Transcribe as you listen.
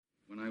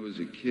was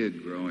a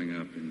kid growing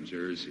up in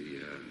Jersey,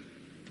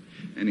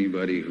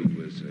 anybody who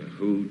was a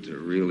hoot or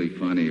really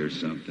funny or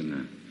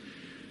something,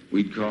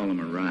 we'd call him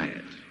a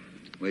riot.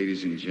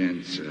 Ladies and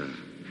gents,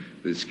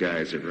 this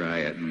guy's a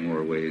riot in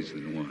more ways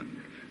than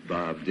one.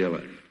 Bob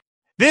Dylan.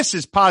 This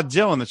is Pod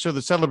Dylan, the show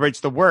that celebrates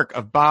the work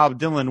of Bob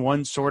Dylan,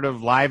 one sort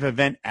of live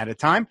event at a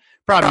time.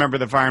 Proud member of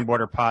the Fire and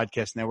Water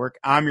Podcast Network.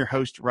 I'm your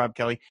host, Rob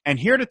Kelly, and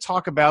here to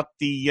talk about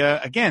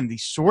the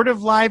sort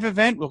of live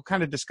event. We'll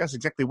kind of discuss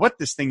exactly what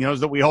this thing is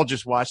that we all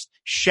just watched,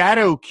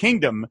 Shadow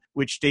Kingdom,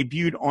 which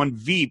debuted on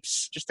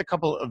Veeps just a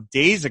couple of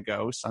days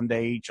ago,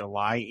 Sunday,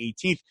 July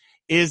 18th.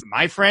 Is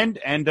my friend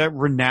and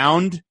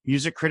renowned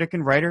music critic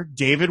and writer,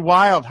 David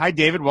Wild. Hi,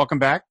 David. Welcome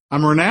back.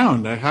 I'm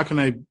renowned. How can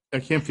I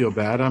can't feel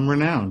bad. I'm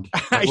renowned.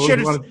 I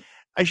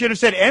should have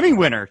said Emmy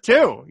winner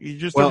too. You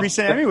just a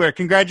recent Emmy winner.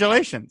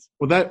 Congratulations.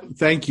 Well,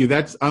 thank you.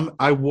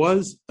 I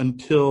was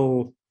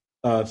until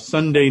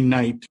Sunday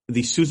night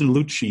the Susan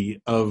Lucci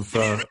of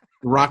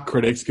rock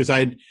critics, because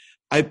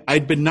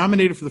I'd been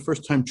nominated for the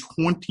first time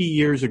 20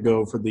 years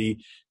ago for the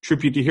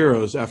Tribute to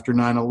Heroes after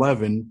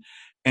 9/11.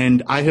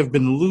 And I have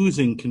been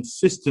losing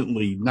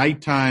consistently,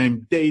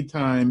 nighttime,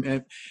 daytime,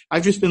 and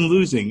I've just been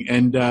losing.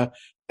 And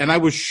I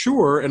was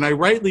sure, and I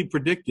rightly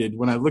predicted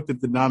when I looked at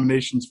the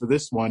nominations for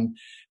this one,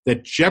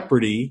 that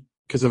Jeopardy,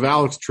 because of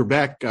Alex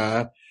Trebek,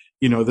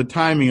 the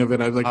timing of it,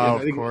 I was like,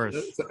 of course,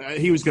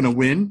 he was going to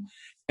win.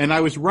 And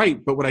I was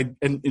right. But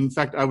in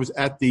fact, I was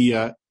at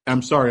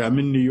I'm sorry, I'm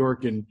in New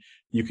York, and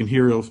you can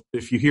hear,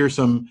 if you hear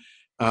some,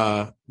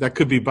 that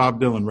could be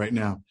Bob Dylan right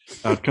now,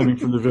 coming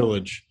from the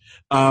Village.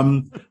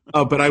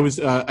 But I was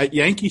at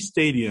Yankee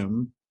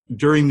Stadium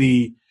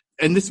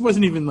and this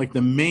wasn't even like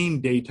the main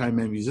daytime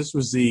Emmys. This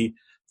was the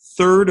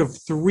third of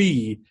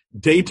 3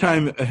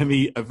 daytime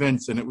Emmy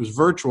events, and it was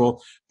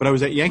virtual. But I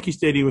was at Yankee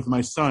Stadium with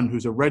my son,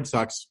 who's a Red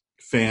Sox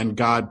fan,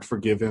 God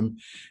forgive him.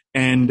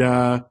 And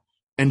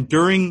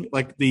during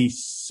like the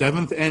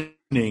 7th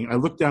inning, I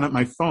looked down at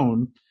my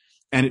phone,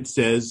 and it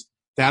says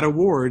that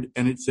award,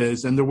 and it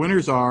says, and the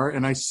winners are,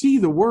 and I see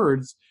the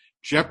words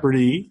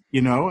Jeopardy,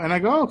 and I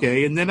go,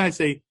 okay. And then I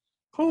say,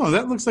 hold on,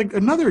 that looks like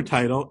another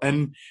title.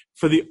 And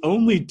for the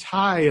only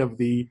tie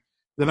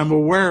that I'm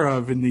aware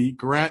of in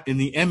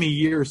the Emmy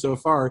year so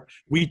far,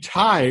 we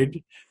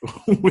tied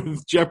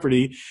with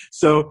Jeopardy.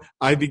 So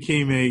I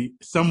became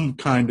some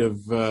kind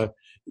of,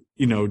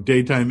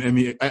 daytime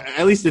Emmy.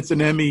 At least it's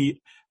an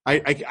Emmy.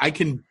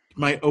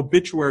 My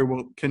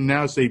obituary can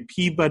now say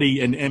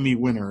Peabody and Emmy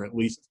winner, at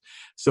least.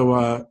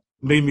 So,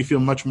 made me feel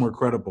much more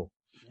credible.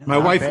 Yeah, my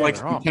wife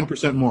likes me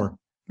 10% more.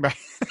 Right.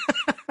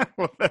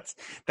 Well,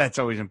 that's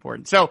always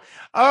important. So,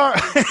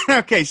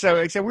 okay.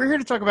 So we're here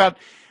to talk about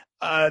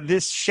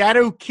this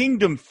Shadow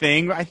Kingdom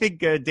thing. I think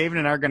David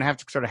and I are going to have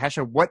to sort of hash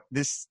out what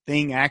this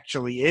thing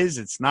actually is.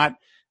 It's not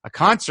a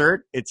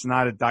concert. It's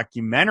not a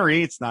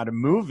documentary. It's not a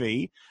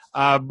movie.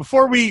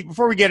 Before we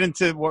get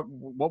into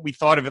what we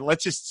thought of it,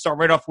 let's just start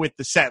right off with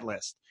the set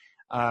list.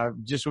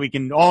 Just so we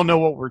can all know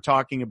what we're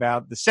talking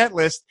about. The set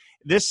list,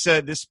 this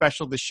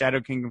special, the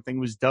Shadow Kingdom thing,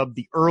 was dubbed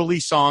the early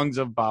songs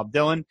of Bob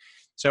Dylan.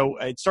 So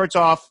it starts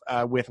off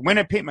with When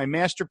I Paint My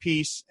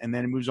Masterpiece, and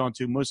then it moves on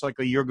to Most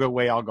Likely Your Go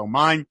Way, I'll Go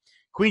Mine,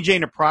 Queen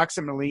Jane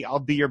Approximately, I'll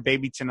Be Your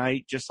Baby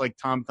Tonight, Just Like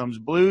Tom Thumb's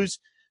Blues,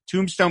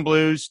 Tombstone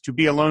Blues, To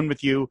Be Alone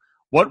With You,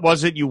 What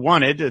Was It You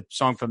Wanted, a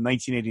song from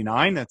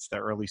 1989. That's the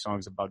early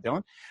songs of Bob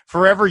Dylan.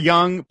 Forever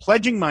Young,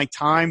 Pledging My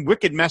Time,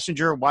 Wicked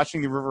Messenger,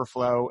 Watching the River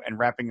Flow, and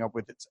wrapping up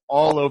with It's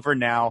All Over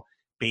Now,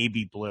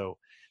 Baby Blue.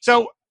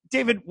 So,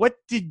 David, what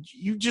did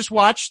you just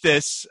watch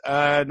this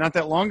not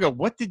that long ago?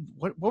 What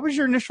was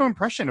your initial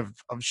impression of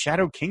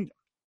Shadow Kingdom?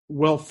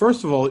 Well,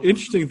 first of all,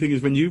 interesting thing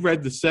is when you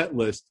read the set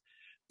list,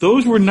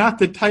 those were not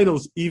the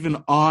titles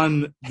even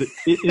on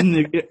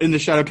in the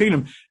Shadow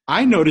Kingdom.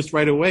 I noticed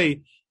right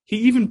away he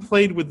even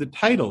played with the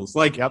titles.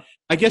 Like, yep.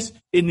 I guess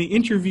in the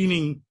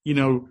intervening,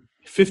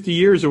 50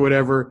 years or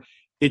whatever,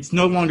 it's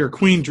no longer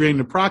Queen Jane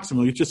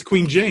Approximately. It's just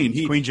Queen Jane.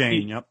 Queen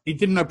Jane, yep. He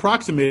didn't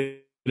approximate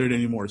it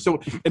anymore.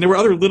 So, and there were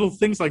other little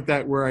things like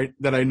that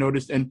that I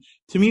noticed. And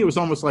to me, it was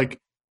almost like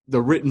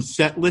the written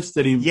set list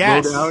that he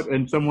wrote out,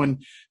 and someone,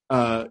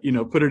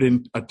 put it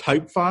in a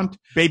type font.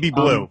 Baby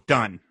Blue,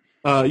 done.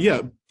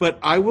 Yeah. But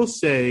I will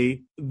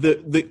say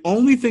the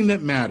only thing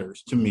that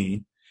matters to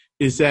me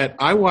is that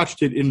I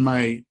watched it in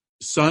my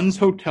son's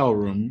hotel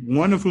room,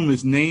 one of whom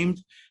is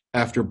named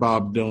after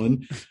Bob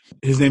Dylan.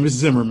 His name is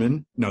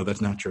Zimmerman. No,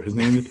 that's not true. His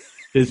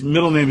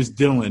middle name is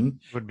Dylan.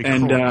 Would be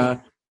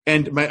cool.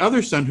 And my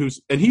other son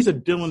he's a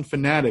Dylan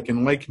fanatic,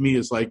 and like me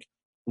is like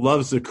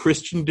loves the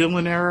Christian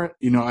Dylan era.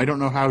 I don't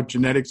know how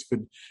genetics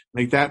could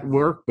make that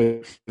work,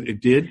 but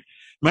it did.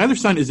 My other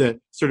son is a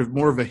sort of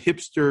more of a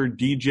hipster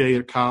DJ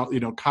at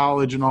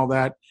college and all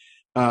that.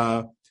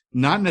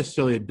 Not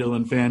necessarily a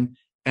Dylan fan.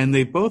 And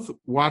they both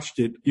watched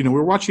it.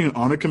 We're watching it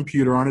on a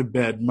computer, on a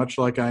bed, much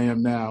like I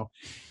am now.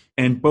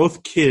 And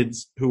both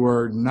kids who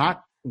are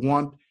not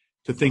want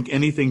to think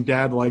anything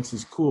dad likes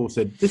is cool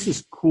said, this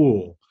is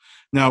cool.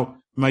 Now,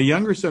 my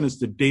younger son is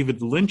the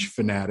David Lynch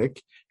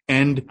fanatic.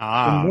 And in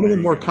one of the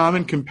more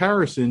common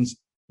comparisons,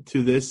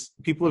 to this,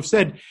 people have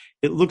said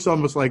it looks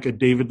almost like a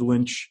David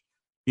Lynch,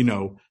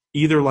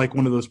 either like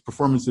one of those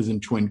performances in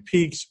Twin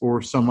Peaks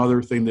or some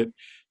other thing that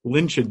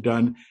Lynch had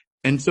done.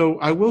 And so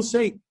I will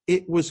say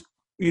it was,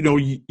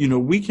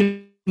 we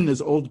can,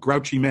 as old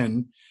grouchy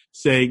men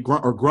say,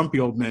 or grumpy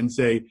old men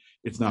say,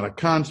 it's not a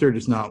concert,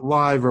 it's not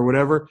live or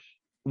whatever.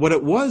 What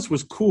it was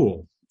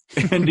cool.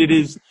 And it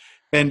is,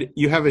 and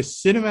you have a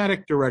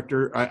cinematic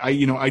director.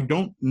 I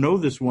don't know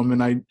this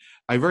woman.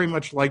 I very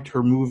much liked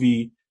her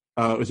movie.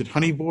 Was it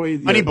Honey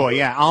Boy? Honey Boy,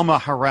 yeah. Alma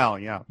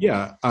Harrell, yeah.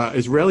 Yeah.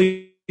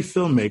 Israeli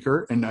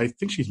filmmaker. And I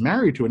think she's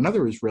married to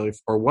another Israeli,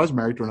 or was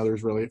married to another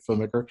Israeli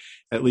filmmaker,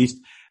 at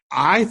least.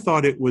 I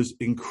thought it was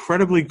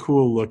incredibly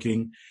cool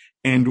looking.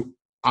 And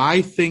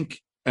I think,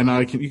 and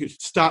you can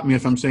stop me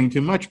if I'm saying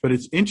too much, but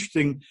it's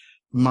interesting.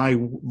 My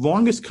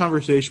longest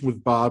conversation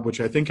with Bob,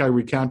 which I think I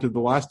recounted the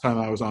last time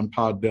I was on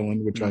Pod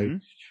Dylan, which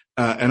and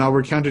I'll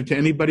recount it to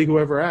anybody who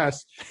ever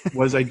asked,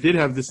 was I did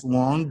have this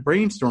long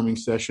brainstorming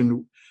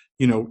session,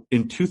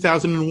 in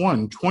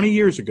 2001, 20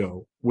 years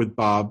ago with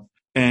Bob.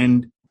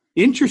 And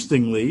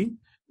interestingly,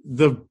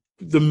 the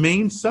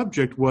main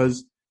subject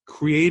was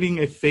creating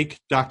a fake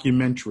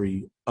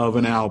documentary of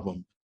an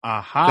album.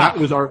 Aha. That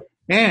was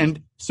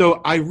and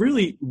so I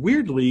really,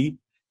 weirdly,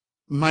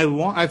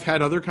 I've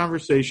had other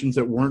conversations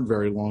that weren't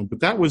very long, but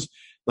that was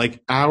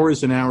like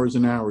hours and hours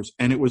and hours.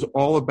 And it was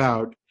all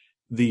about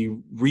the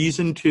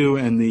reason to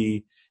and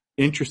the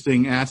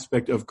interesting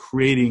aspect of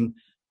creating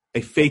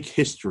a fake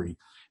history.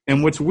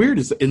 And what's weird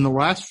is in the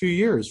last few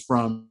years,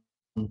 from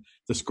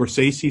the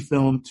Scorsese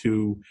film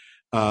to,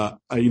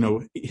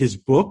 his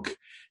book,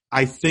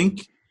 I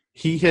think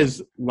he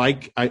has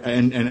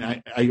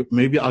I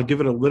maybe I'll give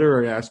it a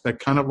literary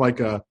aspect, kind of like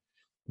a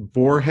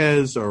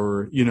Borges,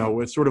 or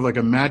it's sort of like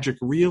a magic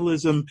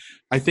realism.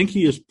 I think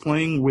he is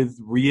playing with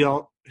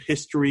real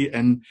history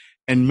and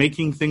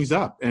making things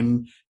up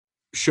and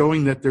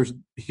showing that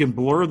he can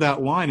blur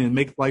that line and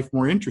make life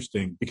more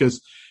interesting,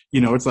 because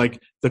it's like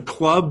the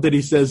club that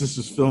he says this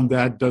is filmed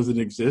at doesn't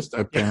exist,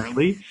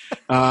 apparently.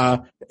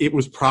 It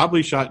was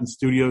probably shot in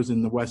studios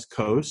in the West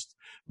Coast,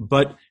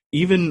 but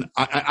even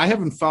I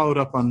haven't followed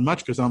up on much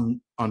because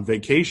I'm on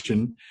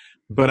vacation,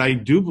 but I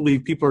do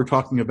believe people are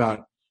talking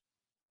about,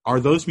 are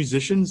those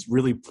musicians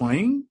really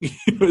playing?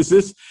 Is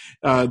this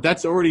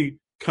that's already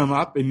come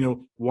up?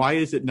 And why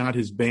is it not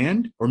his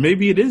band? Or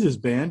maybe it is his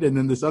band, and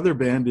then this other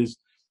band is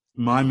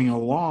miming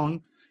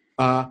along.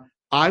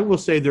 I will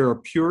say there are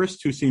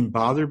purists who seem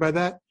bothered by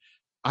that.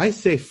 I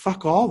say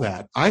fuck all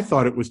that. I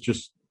thought it was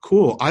just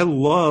cool. I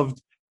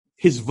loved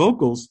his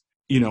vocals,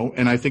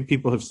 and I think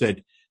people have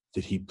said,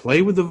 did he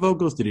play with the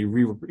vocals? Did he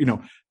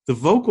the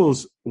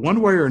vocals,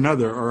 one way or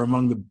another, are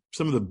among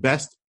some of the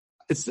best.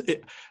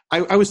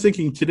 I was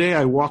thinking today,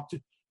 I walked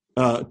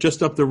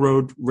just up the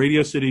road,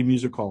 Radio City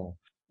Music Hall.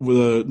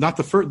 Not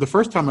the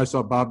first time I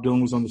saw Bob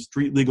Dylan was on the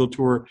Street Legal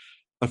tour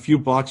a few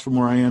blocks from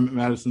where I am at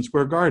Madison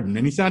Square Garden,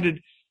 and he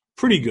sounded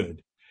pretty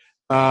good.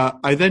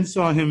 I then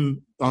saw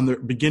him on the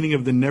beginning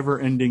of the Never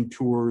Ending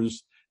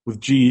tours with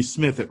G.E.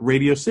 Smith at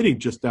Radio City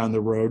just down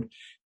the road,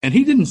 and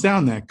he didn't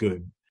sound that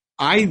good.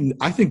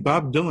 I think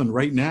Bob Dylan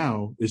right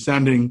now is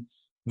sounding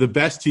the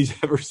best he's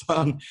ever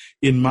sung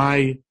in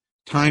my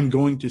time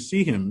going to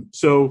see him.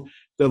 So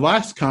the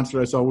last concert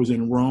I saw was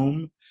in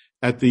Rome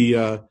at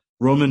the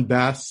Roman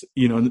Baths.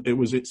 It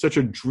was such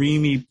a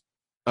dreamy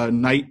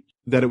night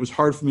that it was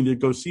hard for me to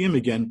go see him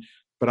again.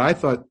 But I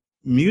thought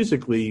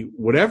musically,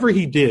 whatever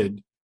he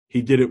did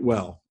it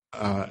well.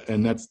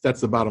 And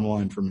that's the bottom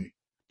line for me.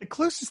 The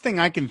closest thing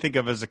I can think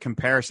of as a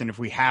comparison, if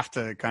we have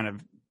to kind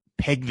of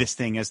peg this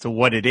thing as to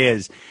what it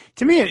is,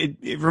 to me,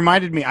 it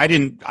reminded me,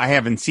 I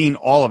haven't seen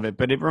all of it,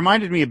 but it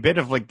reminded me a bit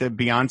of like the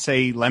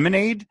Beyonce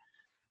Lemonade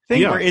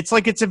thing, where it's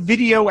like, it's a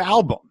video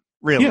album,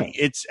 really.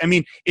 Yeah.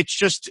 It's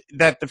just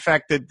that the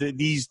fact that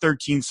these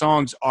 13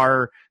 songs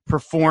are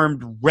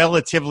performed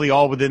relatively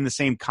all within the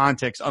same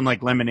context,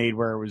 unlike Lemonade,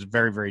 where it was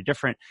very, very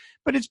different.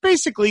 But it's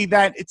basically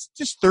that it's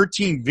just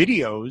 13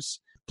 videos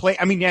play.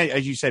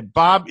 As you said,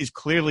 Bob is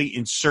clearly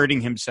inserting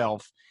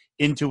himself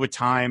into a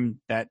time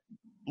that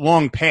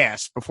long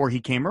past before he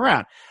came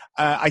around.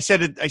 I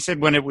said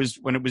when it was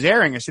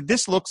airing, I said,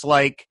 this looks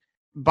like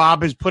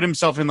Bob has put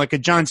himself in like a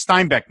John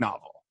Steinbeck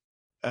novel.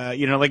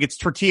 Like it's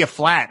Tortilla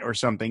Flat or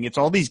something. It's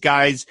all these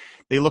guys.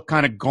 They look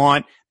kind of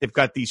gaunt. They've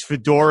got these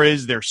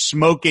fedoras. They're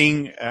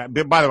smoking.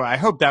 But by the way, I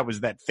hope that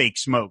was that fake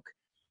smoke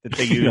that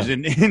they use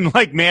in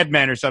like Mad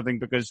Men or something,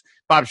 because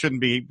Bob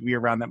shouldn't be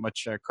around that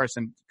much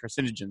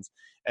carcinogens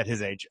at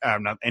his age.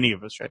 Not any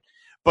of us should.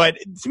 But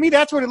to me,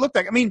 that's what it looked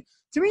like. To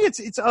me,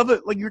 it's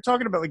other, like you were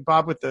talking about, like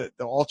Bob with the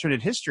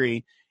alternate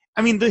history.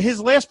 His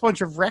last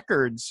bunch of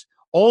records,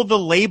 all the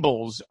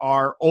labels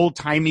are old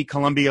timey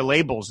Columbia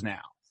labels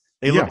now.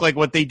 They look like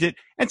what they did.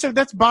 And so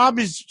that's Bob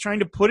is trying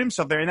to put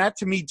himself there. And that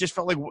to me just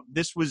felt like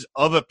this was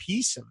of a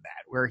piece of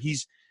that, where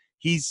he's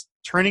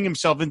turning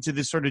himself into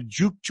this sort of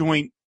juke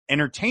joint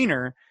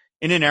entertainer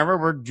in an era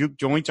where juke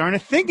joints aren't a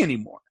thing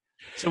anymore.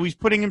 So he's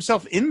putting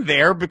himself in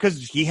there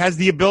because he has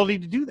the ability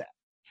to do that.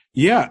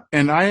 Yeah.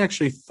 And I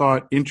actually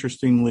thought,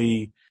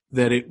 interestingly,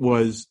 that it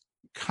was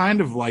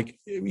kind of like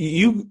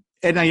you,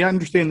 and I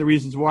understand the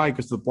reasons why,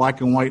 because the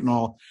black and white and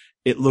all,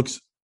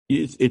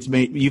 it's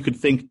made, you could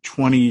think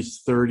 20s,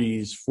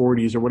 30s,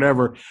 40s, or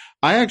whatever.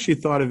 I actually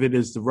thought of it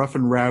as the Rough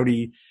and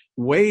Rowdy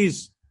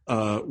Ways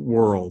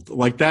world,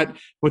 like that.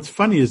 What's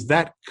funny is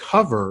that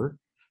cover,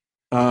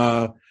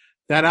 that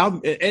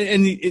album,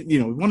 and you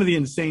know, one of the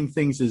insane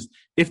things is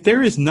if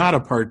there is not a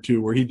part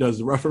 2 where he does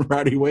the Rough and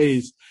Rowdy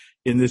Ways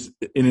in an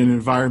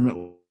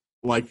environment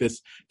like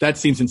this, that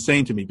seems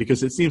insane to me,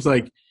 because it seems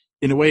like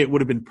in a way it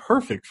would have been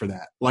perfect for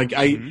that. Like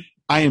I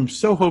am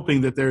so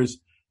hoping that there's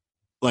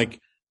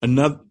like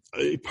another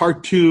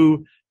part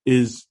 2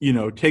 is, you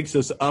know, takes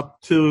us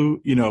up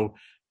to, you know,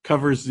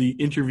 covers the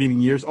intervening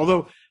years.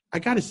 Although I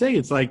got to say,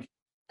 it's like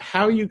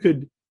how you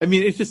could, I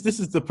mean, it's just, this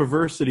is the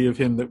perversity of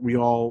him that we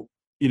all,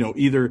 you know,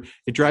 either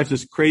it drives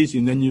us crazy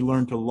and then you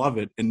learn to love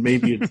it and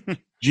maybe it's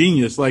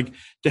genius. Like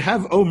to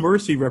have Oh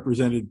Mercy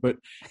represented, but,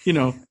 you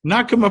know,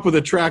 not come up with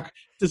a track.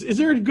 Is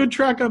there a good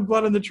track on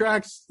Blood on the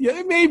Tracks?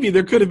 Yeah, maybe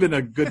there could have been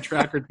a good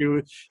track or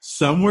two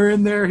somewhere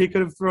in there he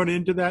could have thrown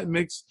into that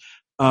mix.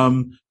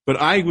 But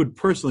I would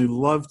personally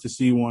love to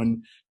see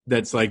one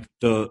that's like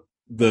the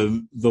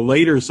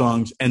later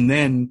songs, and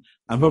then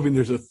I'm hoping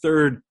there's a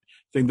third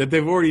thing that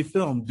they've already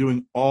filmed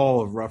doing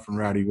all of Rough and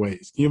Rowdy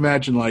Ways. Can you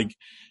imagine like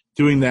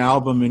doing the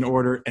album in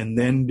order and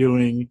then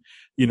doing,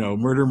 you know,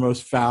 Murder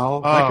Most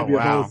Foul? That could be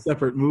a whole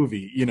separate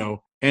movie, you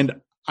know.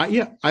 And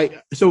I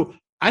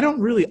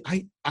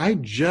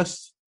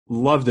just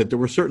loved it. There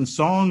were certain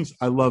songs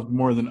I loved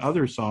more than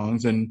other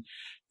songs, and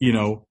you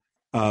know,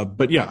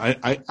 but yeah,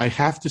 I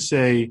have to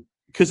say,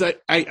 because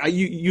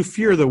you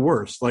fear the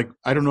worst. Like,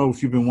 I don't know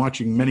if you've been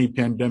watching many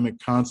pandemic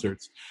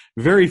concerts.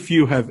 Very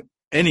few have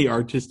any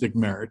artistic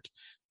merit.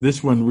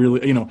 This one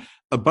really, you know,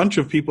 a bunch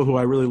of people who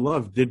I really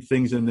love did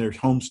things in their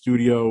home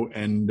studio,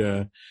 and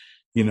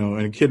you know,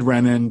 and a kid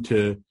ran in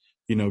to,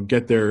 you know,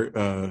 get their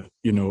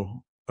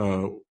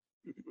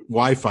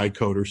Wi-Fi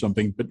code or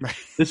something. But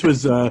this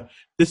was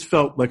this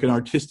felt like an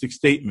artistic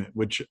statement,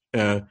 which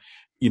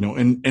you know,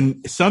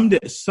 and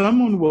someday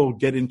someone will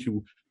get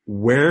into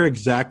where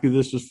exactly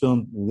this was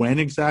filmed, when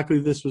exactly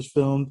this was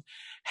filmed,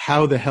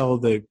 how the hell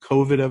the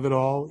COVID of it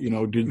all, you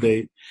know, did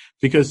they,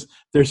 because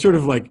there's sort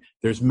of like,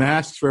 there's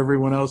masks for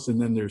everyone else and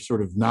then there's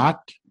sort of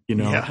not, you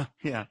know.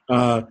 Yeah.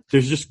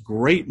 There's just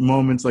great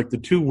moments like the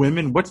two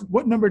women.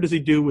 What number does he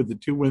do with the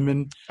two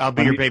women? I'll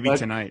Be Your Baby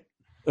Tonight.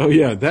 Oh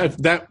yeah,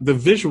 that the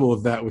visual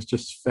of that was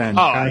just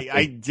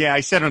fantastic.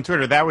 I said on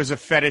Twitter that was a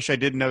fetish I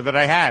didn't know that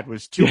I had,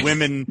 was two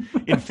women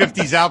in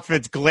 50s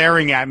outfits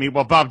glaring at me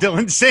while Bob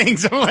Dylan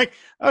sings. I'm like,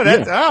 oh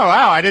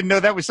wow, I didn't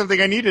know that was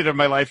something I needed in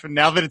my life, and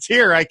now that it's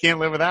here, I can't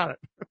live without it.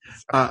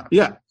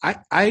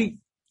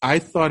 I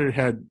thought it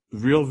had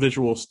real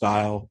visual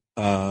style,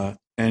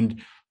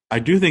 and I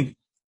do think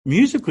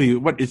musically,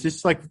 what is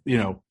this like? You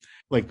know,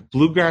 like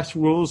bluegrass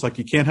rules, like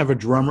you can't have a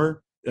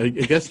drummer. I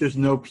guess there's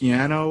no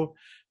piano.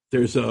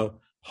 There's a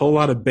whole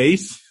lot of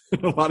bass,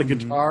 a lot of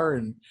guitar,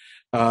 and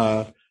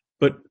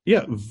but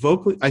yeah,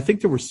 vocally, I think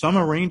there were some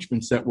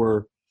arrangements that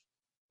were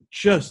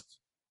just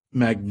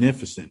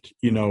magnificent,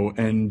 you know,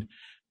 and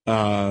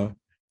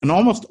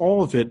almost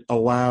all of it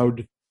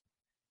allowed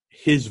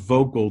his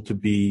vocal to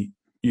be,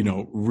 you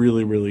know,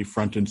 really, really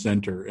front and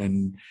center.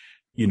 And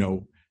you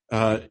know,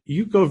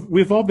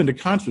 we've all been to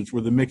concerts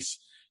where the mix.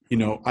 You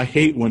know, I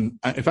hate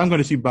if I'm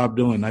going to see Bob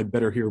Dylan, I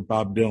better hear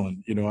Bob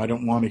Dylan. You know, I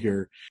don't want to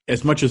hear,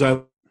 as much as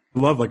I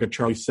love like a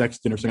Charlie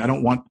Sexton or something, I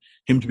don't want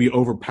him to be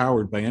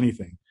overpowered by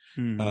anything.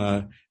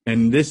 And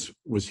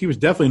he was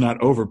definitely not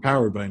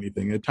overpowered by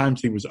anything. At times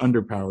he was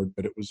underpowered,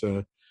 but it was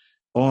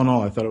all in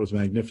all, I thought it was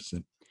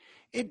magnificent.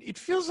 It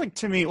feels like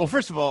to me, well,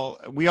 first of all,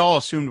 we all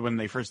assumed when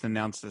they first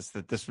announced this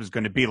that this was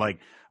going to be like,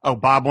 oh,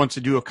 Bob wants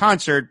to do a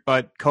concert,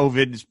 but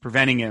COVID is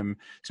preventing him.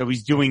 So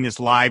he's doing this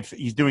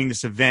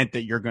event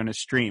that you're going to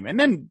stream. And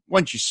then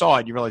once you saw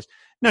it, you realize,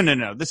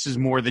 no, this is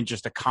more than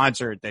just a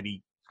concert that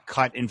he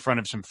cut in front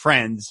of some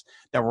friends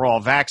that were all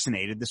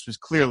vaccinated. This was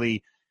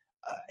clearly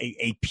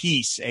a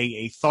piece,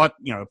 a thought,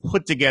 you know,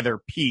 put together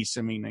piece.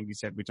 I mean, like you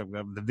said, we talked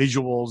about the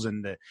visuals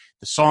and the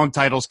song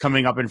titles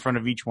coming up in front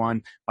of each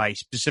one by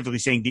specifically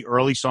saying the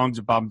early songs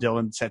of Bob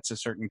Dylan sets a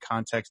certain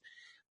context.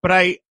 But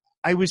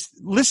I was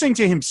listening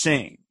to him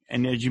sing,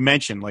 and as you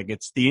mentioned, like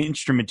it's the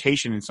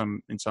instrumentation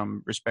in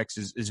some respects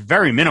is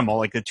very minimal.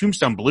 Like the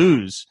Tombstone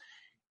Blues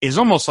is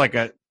almost like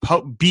a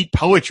beat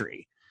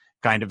poetry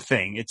kind of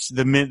thing. It's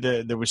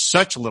there was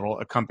such little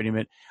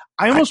accompaniment.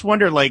 I almost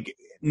wonder, like,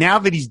 now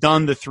that he's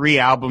done the 3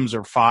 albums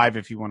or 5,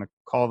 if you want to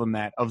call them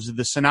that, of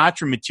the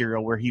Sinatra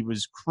material where he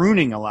was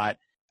crooning a lot,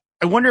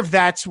 I wonder if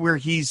that's where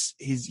he's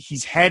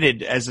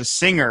headed as a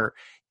singer,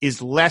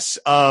 is less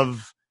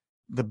of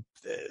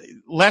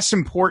less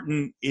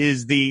important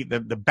is the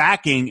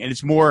backing, and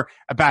it's more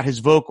about his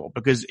vocal,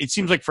 because it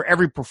seems like for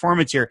every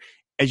performance here,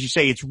 as you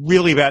say, it's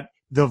really about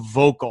the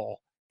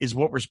vocal is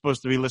what we're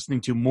supposed to be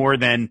listening to more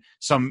than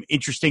some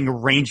interesting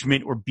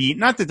arrangement or beat.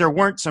 Not that there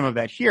weren't some of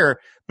that here,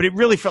 but it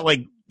really felt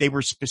like they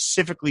were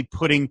specifically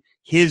putting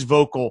his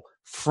vocal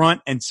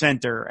front and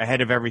center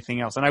ahead of everything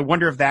else. And I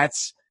wonder if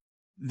that's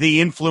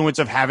the influence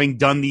of having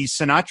done these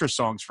Sinatra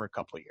songs for a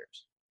couple of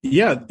years.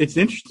 Yeah, it's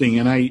interesting,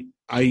 and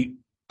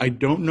I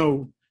don't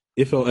know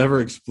if he'll ever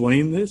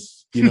explain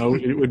this. You know,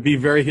 it would be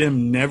very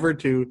him never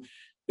to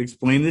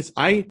explain this.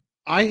 I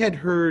had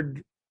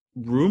heard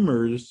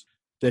rumors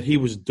that he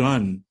was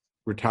done,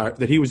 retired,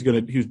 that he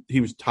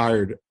was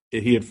tired.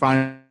 He had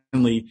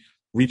finally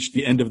reached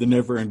the end of the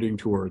Never Ending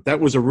Tour. That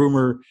was a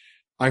rumor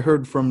I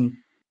heard from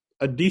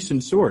a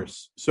decent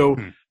source. So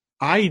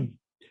I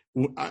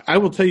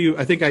will tell you,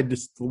 I think I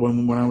just,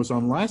 when I was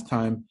on last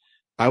time,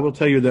 I will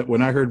tell you that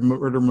when I heard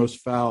Murder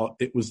Most Foul,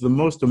 it was the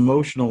most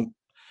emotional.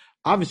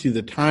 Obviously,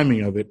 the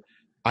timing of it,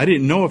 I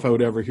didn't know if I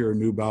would ever hear a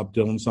new Bob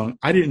Dylan song.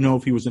 I didn't know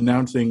if he was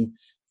announcing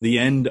the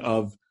end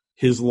of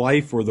his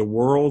life or the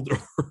world,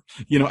 or,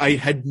 you know,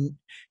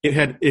 it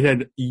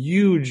had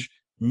huge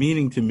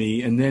meaning to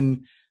me. And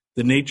then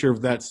the nature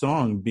of that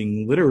song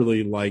being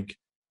literally like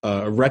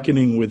a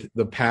reckoning with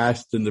the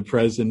past and the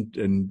present.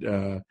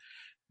 And,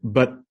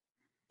 but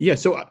yeah,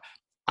 so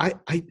I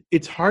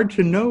it's hard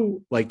to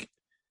know, like,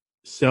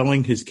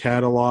 selling his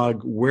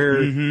catalog,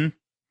 where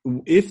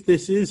if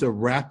this is a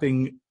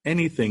wrapping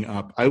anything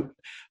up,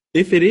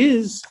 if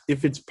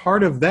it's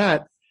part of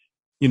that,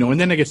 you know.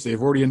 And then I guess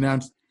they've already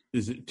announced,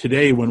 is it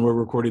today when we're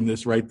recording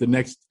this, right? The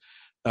next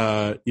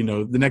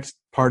the next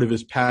part of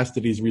his past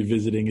that he's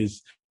revisiting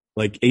is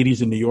like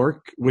 80s in New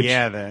York, which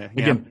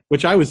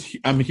which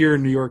I'm here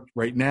in New York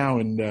right now,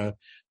 and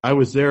I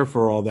was there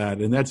for all that,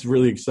 and that's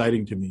really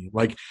exciting to me.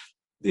 Like,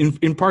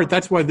 in part,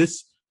 that's why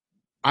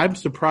I'm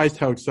surprised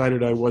how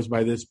excited I was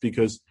by this,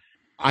 because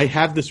I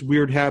have this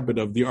weird habit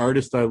of the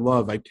artist I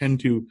love, I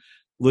tend to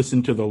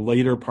listen to the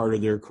later part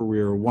of their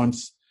career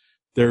once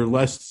they're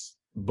less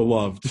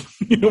beloved.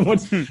 You know,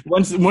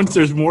 once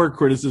there's more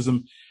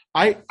criticism.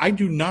 I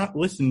do not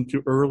listen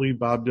to early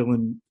Bob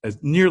Dylan as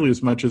nearly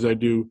as much as I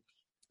do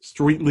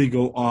Street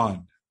Legal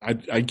on.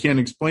 I can't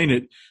explain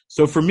it.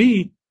 So for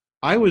me,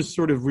 I was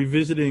sort of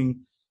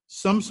revisiting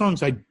some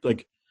songs I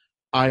like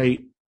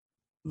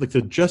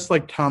the Just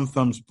Like Tom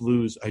Thumb's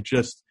Blues. I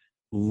just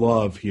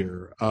love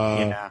here.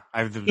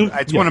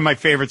 It's one of my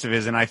favorites of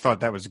his, and I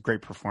thought that was a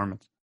great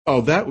performance.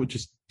 Oh, that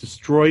just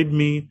destroyed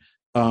me.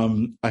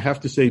 I have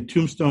to say,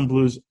 Tombstone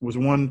Blues was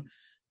one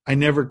I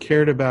never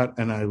cared about,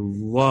 and I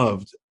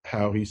loved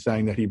how he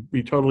sang that.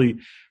 He totally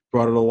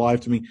brought it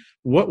alive to me.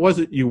 What Was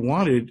It You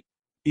Wanted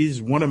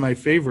is one of my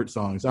favorite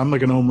songs. I'm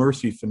like an Oh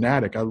Mercy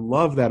fanatic. I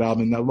love that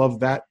album, and I love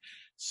that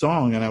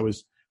song, and I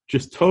was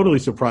just totally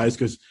surprised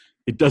because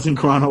it doesn't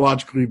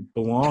chronologically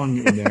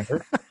belong in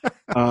there.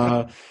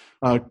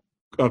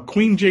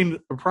 Queen Jane,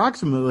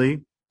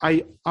 Approximately,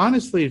 I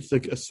honestly, it's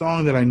like a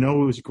song that I know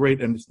was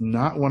great, and it's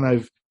not one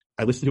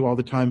I listen to all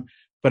the time,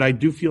 but I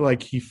do feel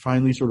like he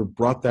finally sort of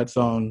brought that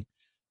song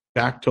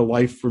back to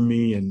life for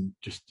me. And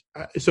just,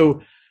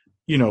 so,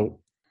 you know,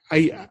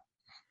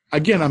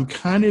 I'm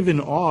kind of in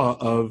awe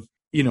of,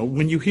 you know,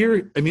 when you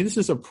hear, I mean, this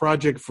is a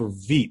project for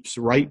Veeps,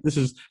 right?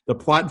 The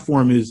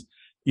platform is,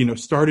 you know,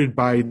 started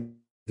by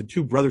the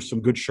two brothers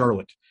from Good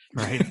Charlotte.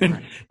 Right.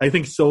 And I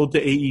think sold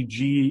to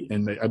AEG,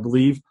 and I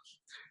believe,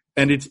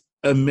 and it's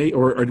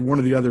or one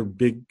of the other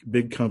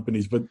big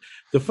companies. But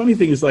the funny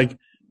thing is, like,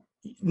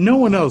 no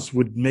one else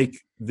would make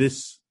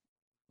this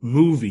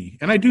movie,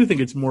 and I do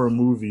think it's more a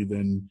movie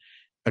than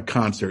a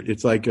concert.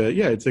 It's like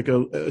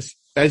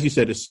as you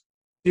said, a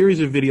series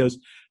of videos,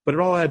 but it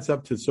all adds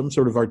up to some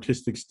sort of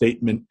artistic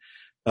statement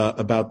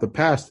about the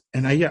past.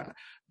 And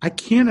I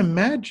can't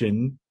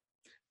imagine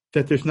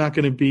that there's not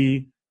going to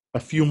be a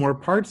few more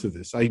parts of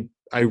this.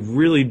 I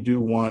really do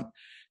want.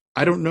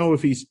 I don't know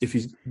if he's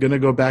going to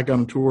go back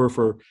on tour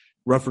for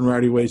Rough and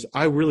Rowdy Ways.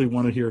 I really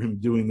want to hear him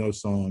doing those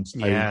songs.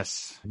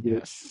 Yes.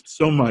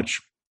 So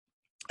much.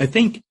 I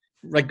think,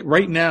 like,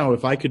 right now,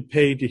 if I could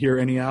pay to hear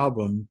any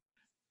album,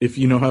 if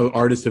you know how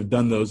artists have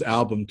done those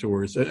album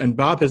tours, and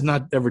Bob has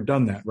not ever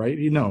done that, right?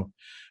 You know,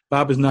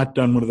 Bob has not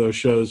done one of those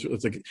shows.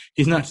 It's like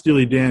he's not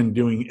Steely Dan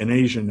doing an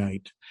Asian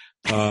night.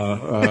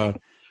 But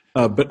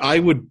I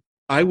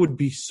would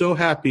be so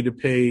happy to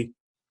pay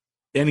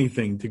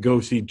anything to go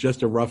see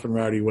just a Rough and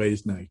Rowdy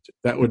Ways night.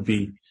 That would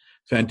be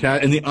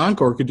fantastic. And the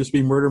encore could just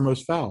be Murder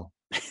Most Foul.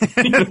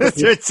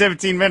 It's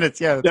 17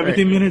 minutes. Yeah.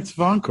 17 minutes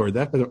of encore.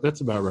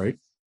 That's about right.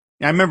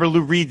 I remember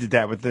Lou Reed did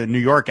that with the New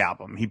York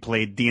album. He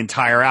played the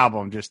entire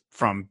album just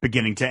from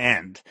beginning to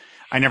end.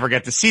 I never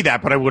got to see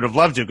that, but I would have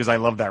loved to because I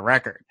love that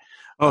record.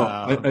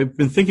 I've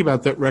been thinking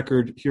about that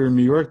record here in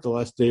New York the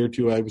last day or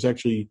two. I was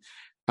actually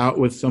out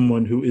with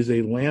someone who is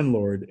a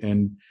landlord,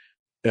 and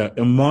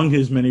among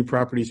his many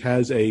properties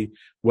has a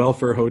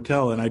welfare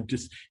hotel, and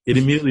it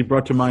immediately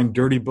brought to mind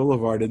Dirty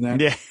Boulevard, and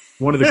that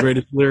one of the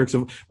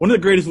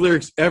greatest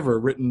lyrics ever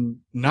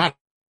written, not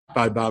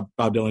by Bob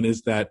Dylan,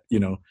 is that, you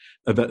know,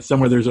 about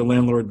somewhere there's a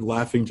landlord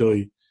laughing till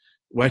he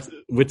wets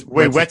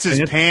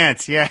his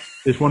pants. Yeah,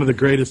 it's one of the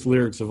greatest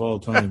lyrics of all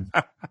time.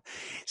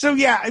 So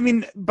yeah, I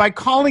mean, by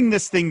calling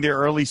this thing the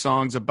early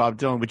songs of Bob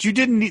Dylan, which they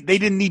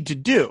didn't need to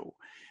do.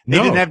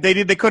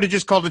 They could have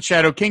just called it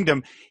Shadow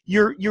Kingdom.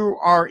 You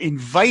are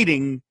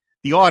inviting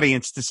the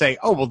audience to say,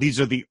 oh, well, these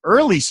are the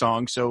early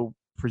songs, so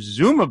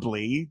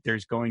presumably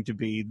there's going to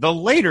be the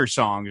later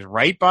songs,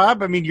 right,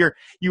 Bob? I mean,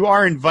 you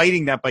are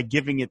inviting that by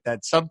giving it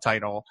that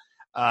subtitle.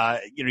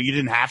 You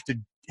didn't have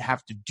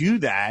to do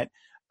that.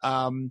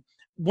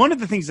 One of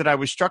the things that I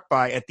was struck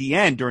by at the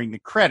end during the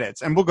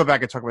credits, and we'll go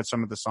back and talk about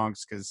some of the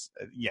songs because,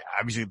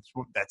 obviously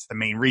that's the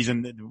main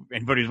reason that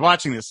anybody who's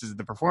watching this is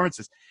the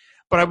performances.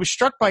 But I was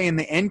struck by in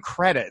the end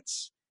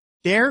credits,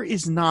 there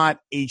is not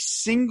a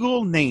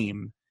single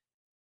name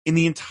in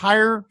the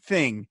entire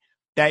thing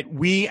that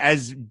we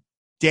as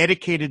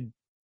dedicated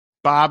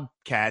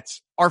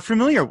Bobcats are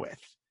familiar with.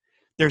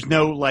 There's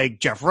no like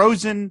Jeff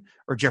Rosen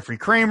or Jeffrey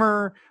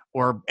Kramer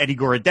or Eddie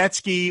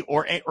Gorodetsky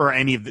or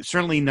any of the,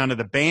 certainly none of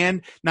the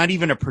band, not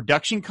even a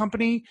production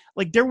company.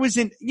 Like there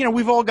wasn't,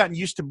 we've all gotten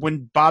used to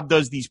when Bob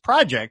does these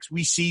projects,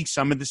 we see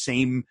some of the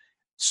same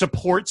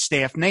support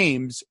staff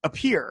names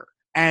appear.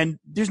 And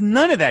there's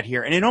none of that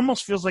here. And it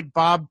almost feels like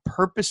Bob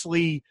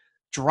purposely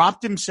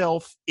dropped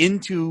himself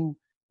into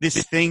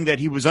this thing that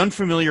he was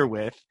unfamiliar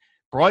with,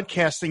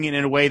 broadcasting it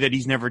in a way that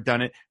he's never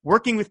done it,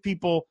 working with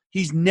people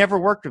he's never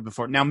worked with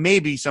before. Now,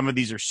 maybe some of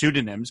these are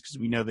pseudonyms because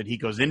we know that he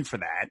goes in for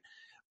that.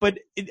 But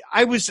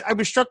I was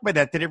struck by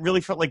that it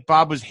really felt like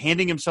Bob was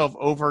handing himself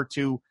over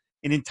to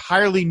an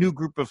entirely new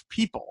group of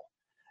people.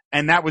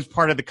 And that was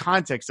part of the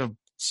context of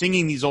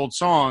singing these old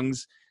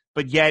songs,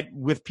 but yet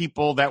with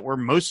people that were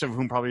most of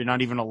whom probably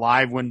not even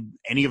alive when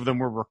any of them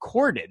were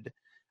recorded.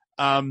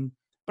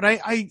 But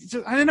I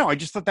don't know. I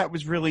just thought that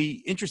was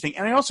really interesting.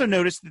 And I also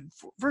noticed that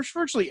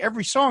virtually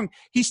every song,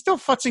 he's still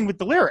futzing with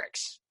the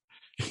lyrics.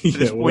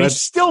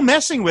 He's still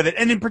messing with it.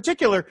 And in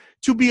particular,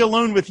 To Be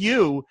Alone With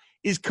You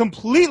is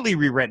completely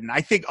rewritten.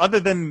 I think other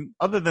than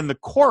the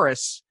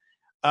chorus,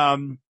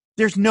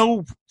 there's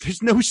no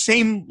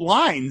same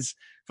lines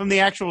from the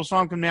actual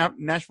song from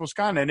Nashville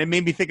Scott. And it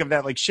made me think of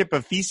that like Ship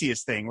of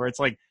Theseus thing where it's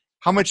like,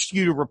 how much do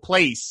you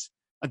replace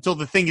until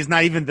the thing is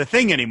not even the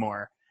thing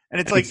anymore? And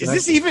it's like,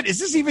 exactly. is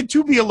this even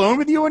To Be Alone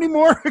With You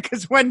anymore?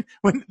 Because when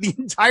the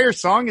entire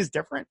song is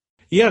different.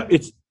 Yeah,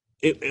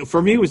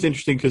 for me, it was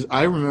interesting because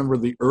I remember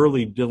the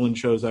early Dylan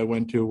shows I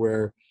went to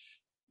where,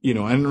 I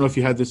don't know if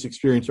you had this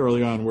experience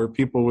early on where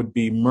people would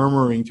be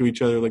murmuring to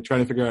each other, like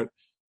trying to figure out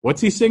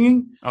what's he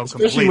singing? Oh,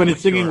 especially when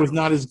his singing was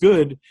not as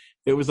good.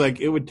 It was like,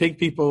 it would take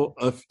people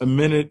a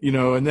minute,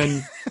 and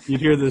then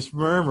you'd hear this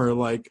murmur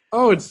like,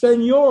 oh, it's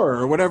Senor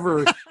or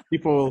whatever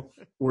people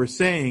were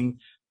saying.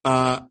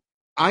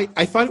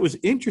 I thought it was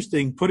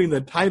interesting putting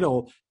the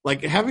title,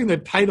 like having the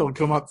title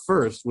come up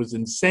first was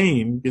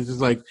insane because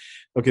it's like,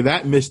 okay,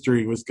 that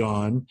mystery was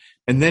gone.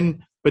 And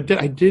then, but then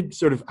I thought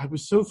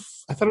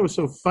it was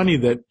so funny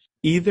that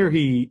either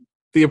the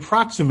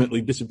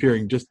approximately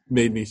disappearing just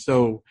made me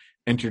so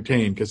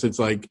entertained because it's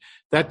like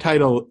that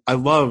title, I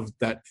love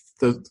that.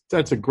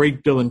 That's a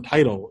great Dylan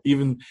title.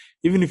 Even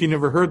if you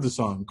never heard the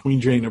song,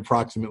 Queen Jane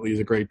approximately is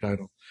a great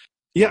title.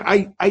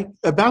 Yeah.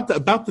 About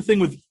the thing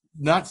with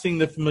not seeing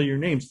the familiar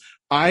names.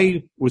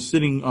 I was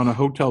sitting on a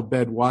hotel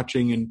bed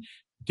watching and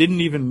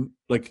didn't even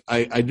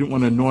I didn't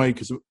want to annoy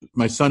because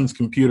my son's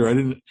computer.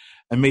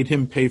 I made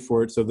him pay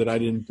for it so that I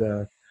didn't,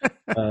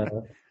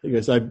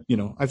 because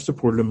I've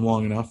supported him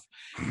long enough.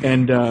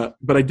 And,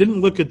 but I didn't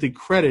look at the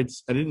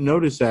credits. I didn't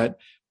notice that,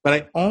 but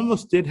I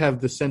almost did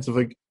have the sense of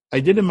I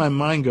did in my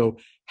mind go,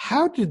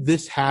 how did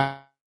this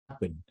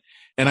happen?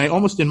 And I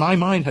almost in my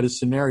mind had a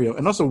scenario.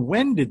 And also,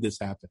 when did this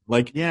happen?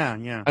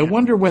 I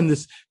wonder when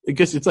this,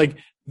 because it's like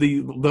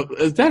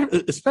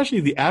especially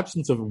the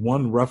absence of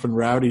one Rough and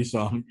Rowdy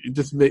song,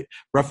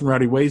 Rough and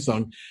Rowdy Way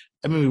song.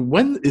 I mean,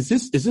 when is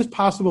this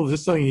possible? Is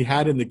this something he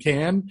had in the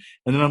can?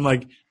 And then I'm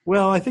like,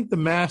 well, I think the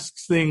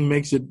masks thing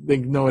makes it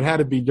think, no, it had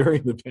to be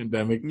during the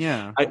pandemic.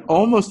 Yeah. I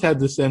almost had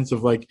the sense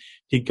of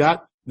he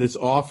got this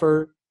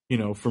offer,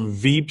 from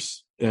Veeps,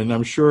 and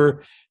I'm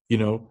sure,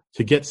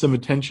 to get some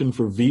attention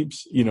for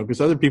Veeps, because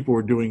other people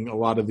were doing a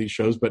lot of these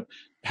shows, but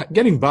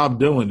getting Bob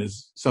Dylan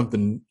is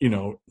something,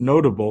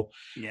 notable.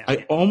 Yeah.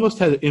 I almost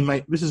had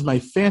this is my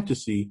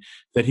fantasy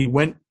that he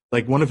went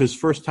one of his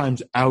first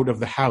times out of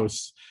the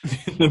house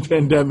in the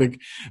pandemic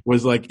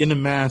was in a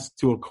mask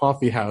to a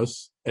coffee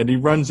house, and he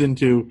runs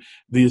into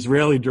the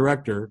Israeli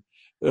director,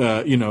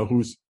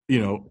 who's,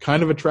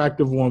 kind of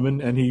attractive woman,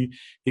 and he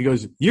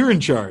goes, "You're in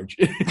charge."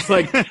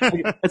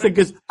 It's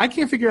because I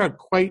can't figure out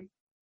quite,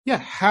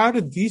 how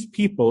did these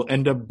people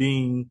end up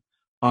being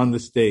on the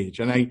stage?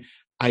 And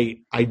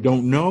I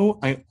don't know.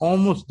 I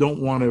almost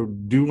don't want to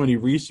do any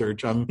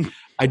research.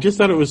 I just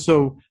thought it was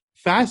so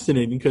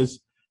fascinating because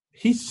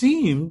he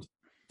seemed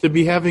to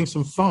be having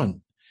some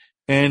fun,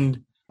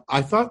 and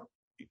I thought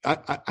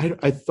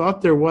I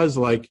thought there was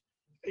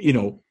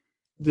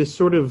this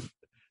sort of,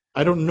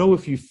 I don't know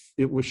if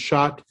it was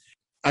shot.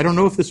 I don't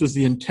know if this was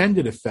the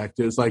intended effect.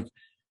 It was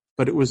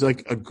but it was a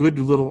good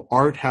little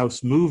art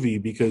house movie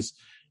because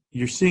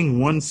you're seeing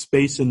one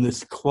space in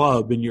this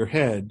club in your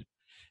head.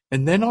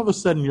 And then all of a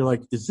sudden you're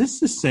like, is this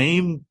the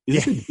same?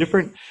 Is this a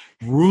different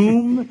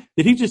room?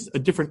 Did he just a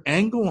different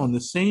angle on the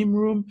same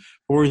room?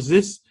 Or is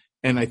this,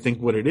 and I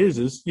think what it is,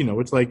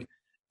 it's like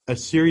a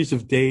series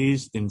of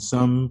days in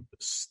some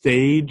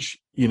stage,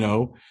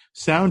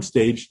 sound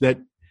stage that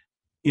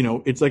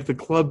it's like the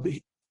club.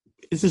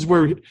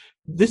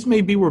 This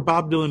may be where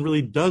Bob Dylan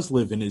really does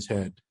live in his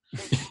head.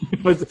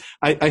 But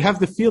I have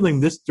the feeling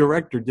this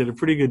director did a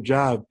pretty good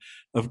job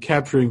of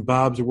capturing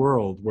Bob's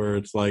world, where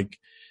it's like,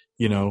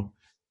 and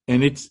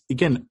it's,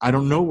 again, I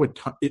don't know what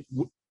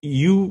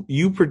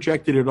you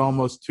projected it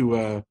almost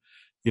to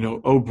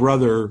oh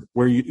brother,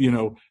 where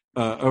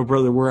oh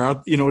brother, we're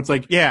out, it's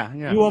like, yeah.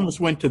 You almost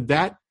went to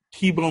that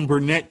T-Bone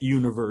Burnett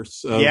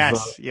universe of,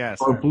 yes,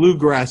 or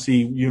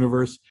bluegrassy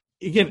universe.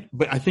 Again,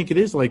 but I think it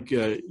is like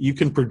you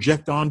can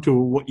project onto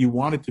what you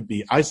want it to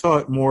be. I saw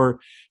it more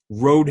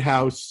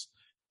Roadhouse,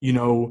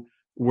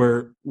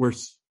 where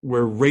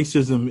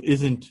racism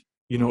isn't,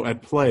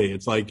 at play.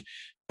 It's like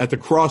at the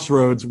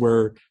crossroads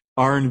where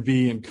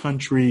R&B and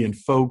country and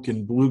folk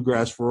and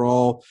bluegrass were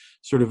all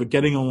sort of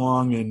getting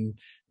along and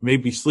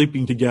maybe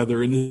sleeping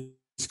together in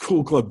this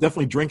cool club,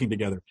 definitely drinking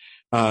together.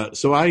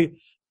 So I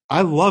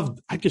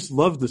just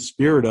loved the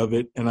spirit of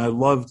it, and I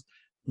loved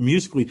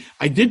musically.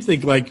 I did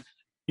think like,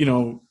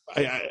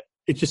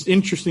 it's just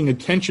interesting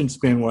attention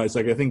span wise.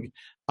 Like, I think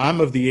I'm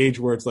of the age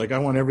where it's like, I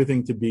want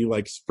everything to be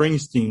like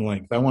Springsteen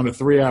length. I want a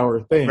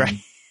 3-hour thing. Right.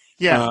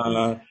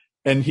 Yeah.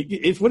 And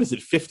what is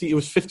it? 50? It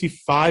was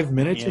 55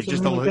 minutes. Yeah, or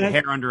something just like that?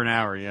 hair under an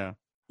hour. Yeah.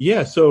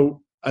 Yeah.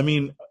 So, I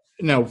mean,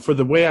 now for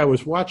the way I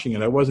was watching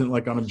it, I wasn't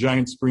like on a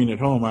giant screen at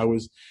home. I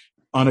was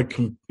on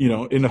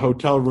in a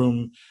hotel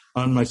room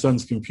on my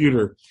son's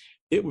computer.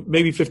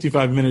 Maybe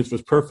 55 minutes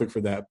was perfect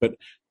for that. But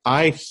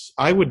I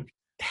would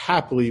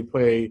happily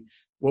pay,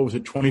 what was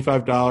it,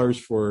 $25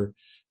 for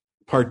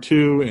part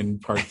 2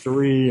 and part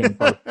 3 and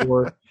part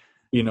 4.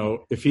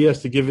 If he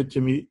has to give it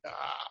to me,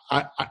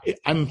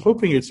 I'm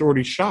hoping it's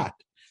already shot,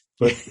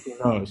 but who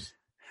knows?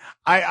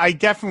 I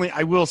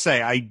will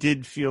say, I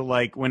did feel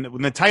like when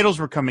the titles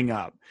were coming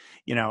up,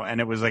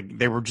 and it was like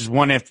they were just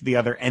one after the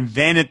other, and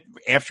then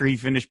after he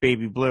finished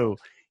Baby Blue,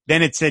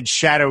 then it said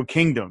Shadow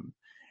Kingdom,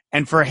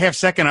 and for a half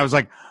second I was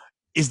like,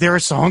 is there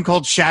a song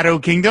called Shadow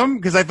Kingdom?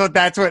 Because I thought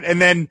that's what,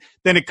 and then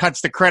it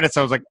cuts to credits.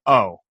 I was like,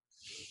 oh,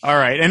 all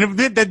right. And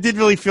that did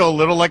really feel a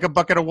little like a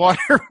bucket of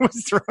water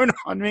was thrown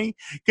on me,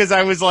 because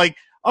I was like,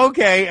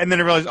 okay. And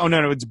then I realized, oh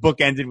no, it's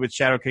bookended with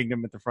Shadow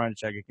Kingdom at the front,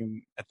 Shadow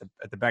Kingdom at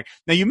the back.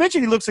 Now you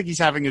mentioned he looks like he's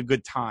having a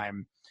good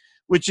time,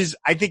 which is,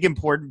 I think,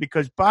 important,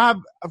 because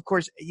Bob, of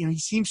course, he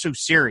seems so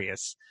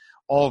serious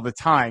all the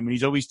time, and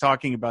he's always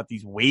talking about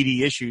these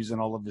weighty issues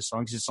in all of his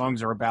songs. His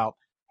songs are about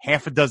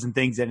half a dozen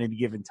things at any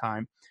given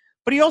time.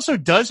 But he also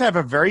does have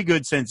a very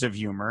good sense of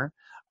humor.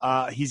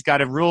 He's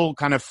got a real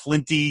kind of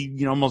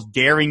flinty, almost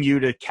daring you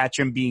to catch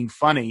him being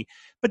funny.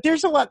 But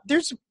there's a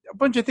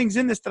bunch of things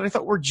in this that I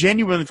thought were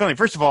genuinely funny.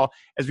 First of all,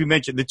 as we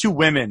mentioned, the two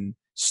women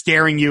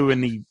staring you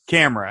in the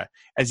camera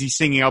as he's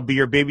singing "I'll Be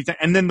Your Baby,"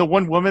 and then the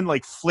one woman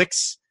like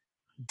flicks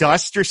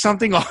dust or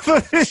something off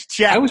of his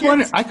jacket. I was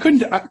wondering. I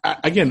couldn't.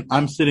 Again,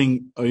 I'm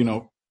sitting,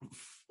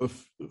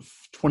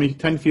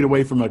 10 feet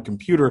away from a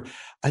computer.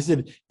 I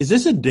said, is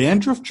this a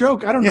dandruff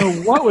joke? I don't know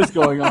what was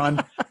going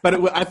on,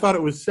 but I thought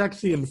it was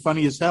sexy and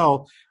funny as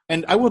hell.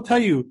 And I will tell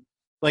you,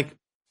 like,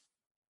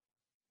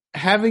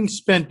 having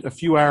spent a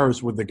few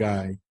hours with the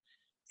guy,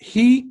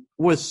 he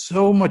was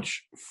so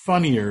much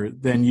funnier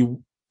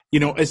than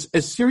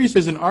as serious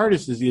as an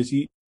artist as he is.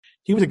 He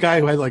was a guy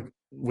who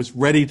was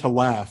ready to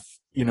laugh.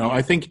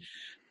 I think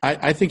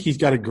he's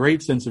got a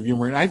great sense of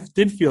humor, and I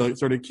did feel it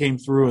sort of came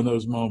through in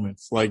those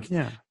moments. Like,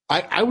 yeah.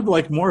 I would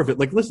like more of it.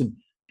 Like, listen,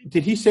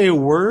 did he say a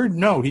word?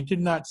 No, he did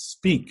not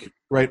speak,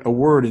 a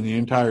word in the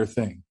entire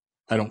thing.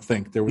 I don't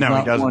think there was. No, not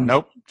he doesn't. one.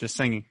 Nope, just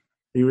singing.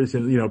 He was,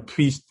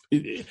 please.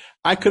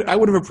 I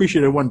would have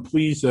appreciated one.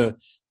 Please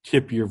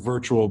tip your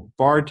virtual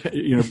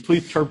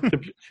please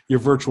tip your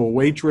virtual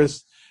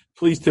waitress.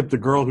 Please tip the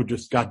girl who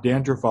just got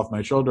dandruff off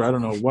my shoulder. I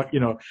don't know what,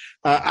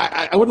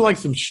 I would like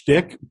some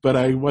shtick, but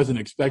I wasn't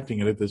expecting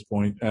it at this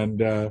point.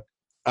 And,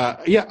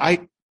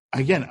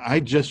 I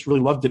just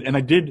really loved it. And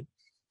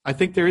I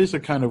think there is a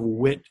kind of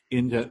wit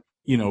into,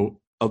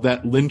 of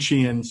that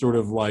Lynchian sort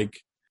of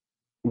like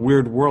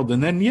weird world.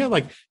 And then,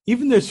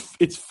 even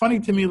it's funny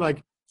to me,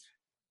 like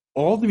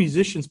all the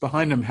musicians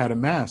behind him had a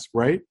mask,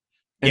 right?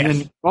 And yes.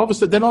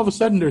 then all of a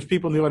sudden there's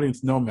people in the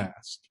audience, no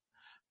mask.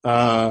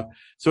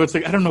 So it's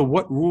like, I don't know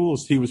what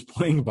rules he was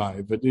playing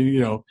by, but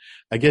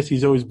I guess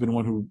he's always been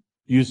one who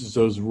uses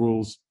those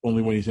rules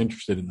only when he's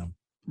interested in them.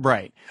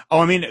 Right. Oh,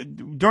 I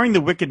mean, during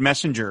the Wicked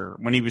Messenger,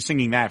 when he was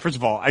singing that, first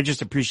of all, I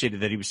just appreciated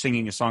that he was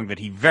singing a song that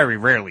he very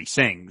rarely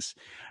sings.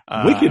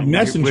 Wicked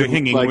Messenger.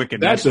 Wicked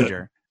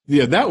Messenger.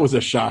 That was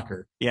a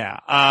shocker. Yeah.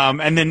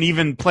 And then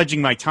even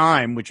Pledging My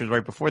Time, which was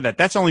right before that,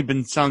 that's only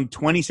been sung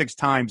 26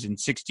 times in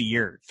 50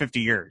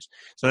 years.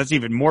 So that's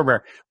even more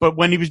rare. But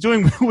when he was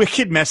doing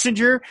Wicked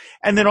Messenger,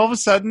 and then all of a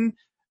sudden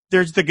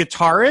there's the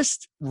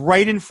guitarist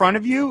right in front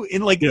of you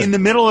in the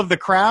middle of the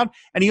crowd,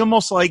 and he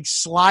almost like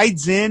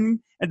slides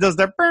in and does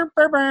that burr,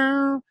 burr,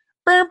 burr,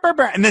 burr, burr,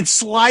 burr, and then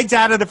slides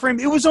out of the frame.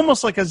 It was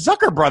almost like a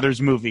Zucker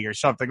Brothers movie or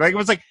something. Like, it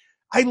was like,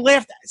 I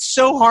laughed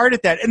so hard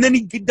at that. And then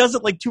he does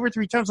it like 2 or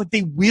 3 times. Like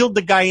they wheeled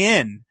the guy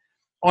in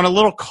on a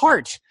little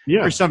cart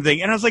or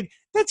something. And I was like,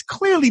 that's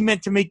clearly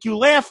meant to make you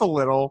laugh a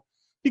little.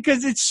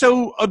 because it's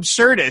so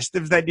absurdist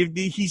of that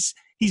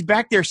he's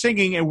back there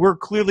singing and we're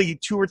clearly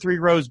 2 or 3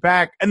 rows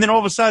back, and then all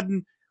of a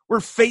sudden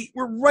we're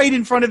right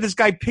in front of this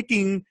guy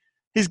picking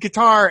his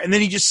guitar, and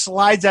then he just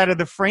slides out of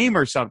the frame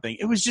or something.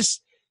 It was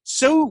just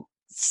so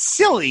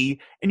silly,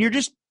 and you're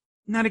just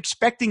not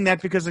expecting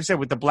that because, like I said,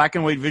 with the black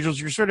and white visuals,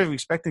 you're sort of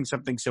expecting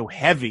something so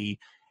heavy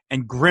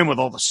and grim with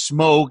all the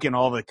smoke and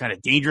all the kind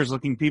of dangerous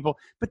looking people.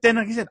 But then,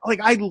 like I said,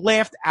 I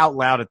laughed out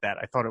loud at that.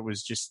 I thought it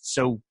was just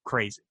so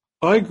crazy.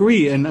 I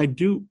agree, and I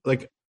do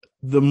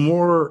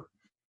the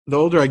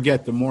older I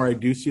get, the more I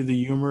do see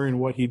the humor in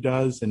what he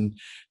does, and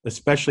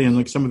especially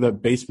in some of the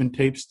basement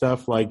tape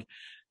stuff. I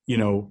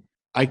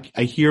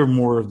hear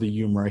more of the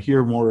humor. I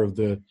hear more of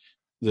the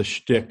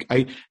shtick.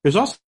 There's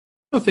also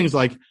things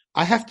like,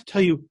 I have to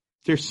tell you,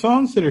 there's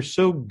songs that are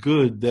so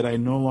good that I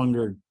no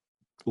longer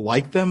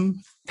like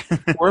them.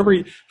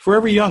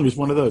 Forever Young is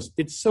one of those.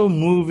 It's so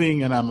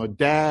moving, and I'm a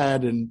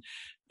dad, and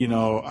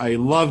I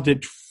loved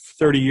it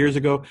 30 years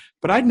ago,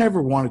 but I'd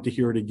never wanted to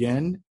hear it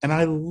again. And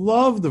I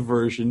love the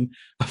version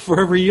of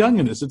Forever Young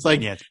in this. It's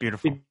it's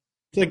beautiful.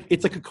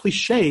 It's like a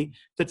cliche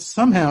that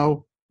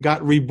somehow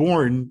got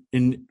reborn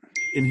in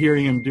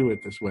hearing him do it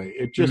this way.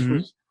 It just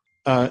was,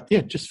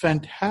 just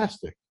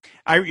fantastic.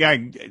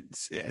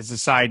 As a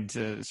side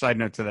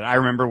note to that, I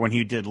remember when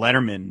he did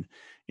Letterman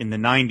in the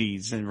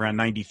 90s and around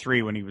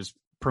 93 when he was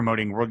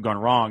promoting World Gone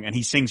Wrong, and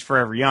he sings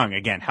Forever Young.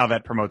 Again, how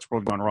that promotes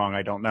World Gone Wrong,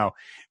 I don't know.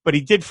 But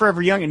he did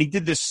Forever Young, and he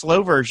did this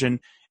slow version.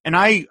 And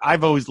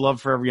I've always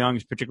loved Forever Young,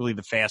 particularly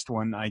the fast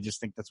one. I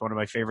just think that's one of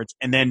my favorites.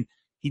 And then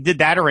he did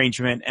that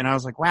arrangement, and I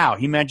was like, wow,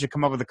 he managed to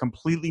come up with a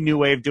completely new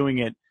way of doing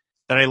it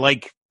that I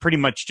like pretty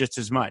much just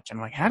as much. And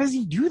I'm like, how does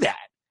he do that?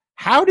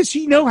 How does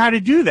he know how to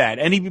do that?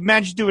 And he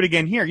managed to do it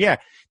again here. Yeah,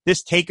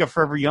 this take of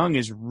Forever Young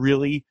is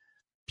really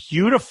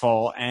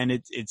beautiful, and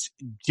it's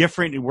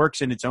different. It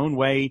works in its own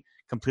way,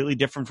 completely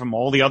different from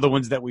all the other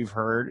ones that we've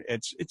heard.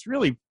 It's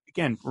really,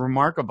 again,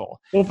 remarkable.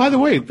 Well, by the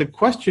way, the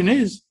question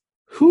is,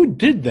 who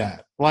did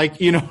that?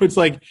 It's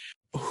like,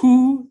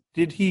 who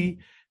did he,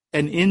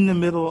 and in the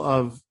middle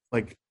of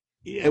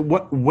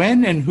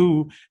when and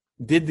who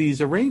did these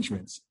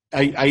arrangements?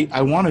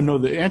 I want to know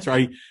the answer.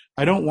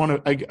 I don't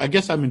want to, I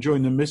guess I'm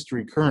enjoying the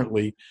mystery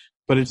currently,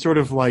 but it's sort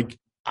of like,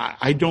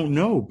 I don't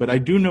know, but I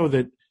do know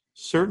that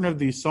certain of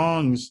these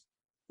songs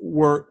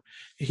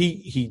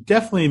he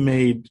definitely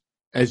made,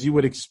 as you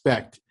would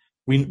expect.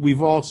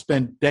 We've all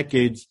spent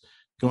decades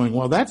going,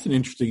 well, that's an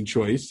interesting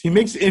choice. He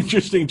makes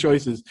interesting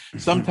choices,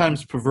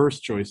 sometimes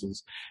perverse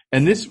choices.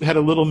 And this had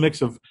a little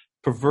mix of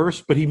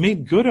perverse, but he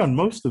made good on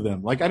most of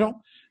them. I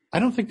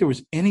don't think there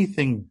was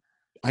anything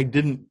I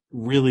didn't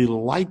really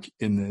like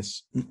in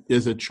this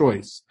as a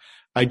choice.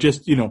 I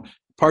just,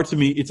 parts of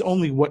me, it's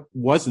only what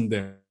wasn't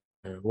there.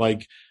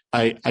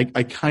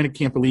 I kind of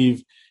can't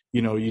believe,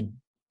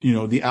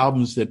 the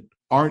albums that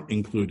aren't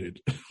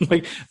included.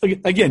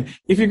 Again,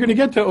 if you're going to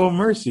get to Oh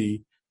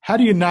Mercy, how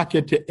do you not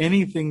get to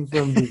anything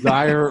from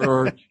Desire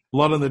or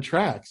Blood on the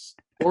Tracks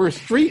or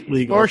Street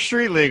Legal? Or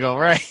Street Legal,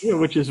 right?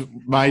 Which is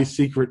my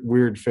secret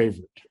weird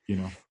favorite.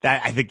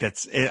 That I think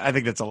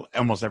that's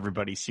almost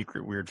everybody's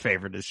secret weird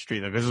favorite is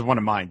Street Legal. This is one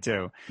of mine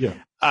too.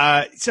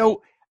 Yeah.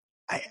 So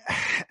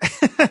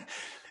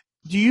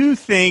do you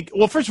think?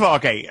 Well, first of all,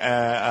 okay.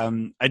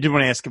 I did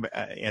want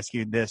to ask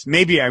you this.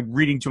 Maybe I'm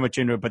reading too much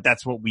into it, but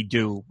that's what we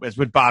do. That's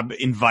what Bob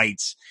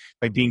invites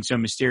by being so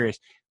mysterious.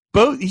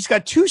 He's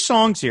got 2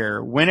 songs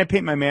here: "When I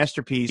Paint My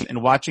Masterpiece"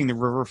 and "Watching the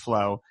River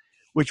Flow,"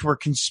 which were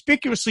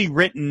conspicuously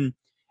written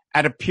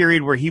at a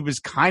period where he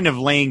was kind of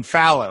laying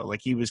fallow,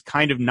 like he was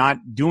kind of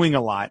not doing a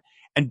lot.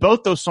 And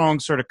both those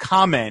songs sort of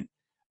comment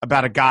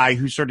about a guy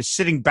who's sort of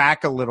sitting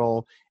back a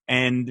little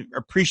and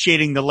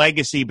appreciating the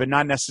legacy, but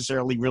not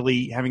necessarily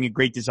really having a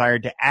great desire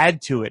to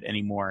add to it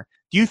anymore.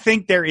 Do you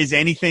think there is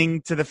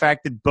anything to the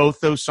fact that both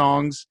those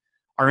songs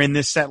are in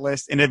this set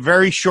list, in a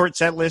very short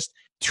set list?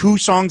 2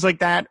 songs like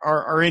that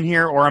are in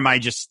here, or am I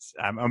just,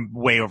 I'm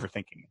way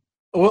overthinking it?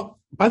 Well,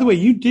 by the way,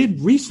 you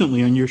did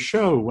recently on your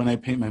show When I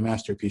Paint My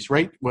Masterpiece,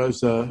 right?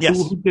 Was yes.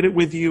 Who did it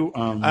with you?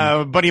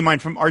 A buddy of mine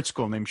from art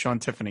school named Sean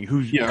Tiffany,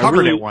 who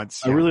covered it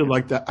once. I really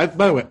like that.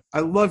 By the way, I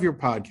love your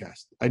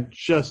podcast.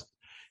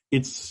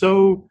 It's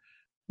so,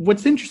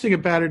 what's interesting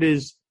about it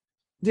is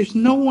there's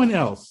no one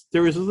else.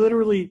 There is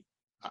literally,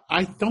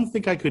 I don't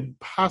think I could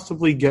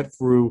possibly get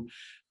through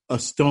a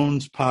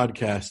Stones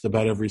podcast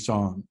about every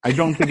song. I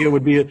don't think it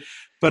would be,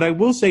 but I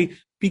will say,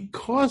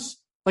 because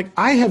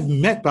I have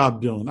met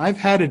Bob Dylan. I've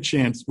had a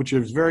chance, which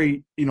is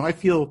very, I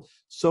feel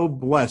so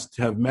blessed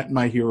to have met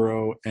my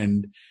hero.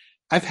 And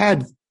I've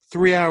had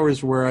 3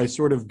 hours where I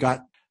sort of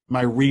got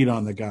my read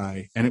on the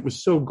guy, and it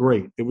was so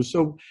great. It was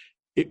so,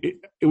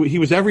 he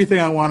was everything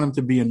I want him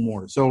to be and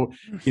more. So,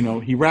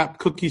 he wrapped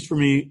cookies for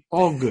me,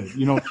 all good.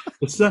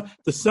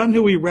 The son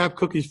who he wrapped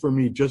cookies for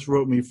me just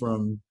wrote me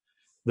from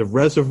the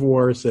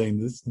reservoir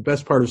saying this is the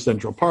best part of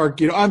Central Park.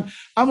 I'm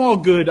all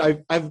good.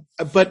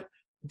 But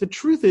the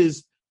truth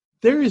is,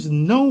 there is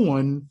no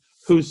one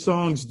whose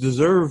songs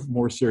deserve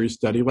more serious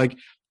study.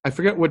 I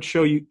forget what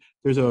show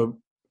there's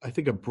I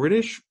think a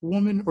British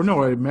woman, or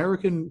no, an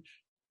American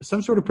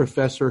some sort of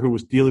professor who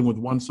was dealing with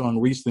one song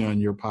recently on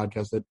your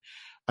podcast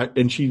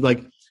and she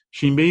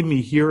made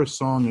me hear a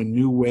song a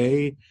new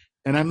way.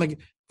 And I'm like,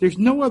 there's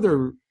no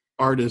other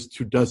artist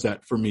who does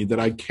that for me, that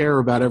I care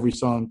about every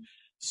song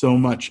so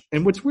much.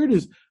 And what's weird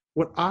is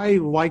what I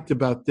liked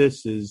about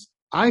this is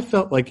I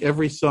felt like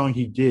every song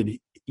he did,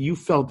 you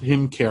felt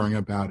him caring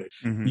about it.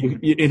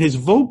 Mm-hmm. In his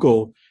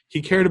vocal,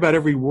 he cared about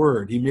every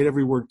word. He made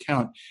every word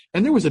count.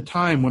 And there was a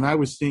time when I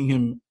was seeing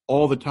him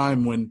all the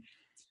time when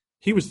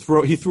he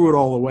threw it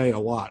all away a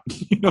lot.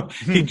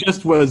 He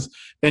just was,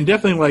 and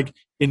definitely like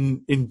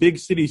in big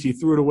cities, he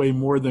threw it away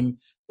more than,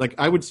 like,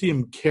 I would see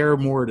him care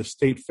more at a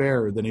state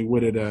fair than he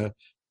would at a,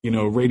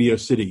 Radio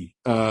City.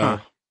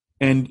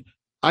 And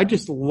I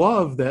just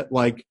love that.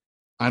 Like,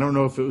 I don't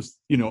know if it was,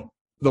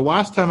 the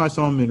last time I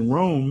saw him in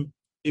Rome,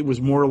 it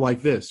was more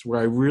like this, where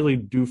I really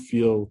do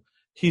feel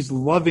he's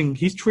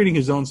treating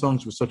his own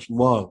songs with such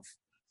love,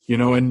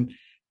 and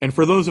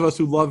for those of us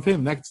who love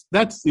him,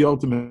 that's the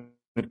ultimate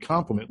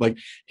compliment. Like,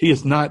 he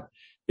is not,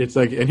 it's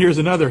like, and here's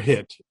another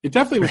hit. It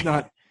definitely was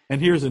not,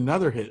 and here's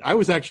another hit. I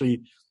was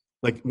actually,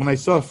 like, when I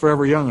saw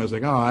Forever Young, I was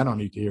like, oh, I don't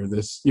need to hear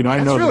this. I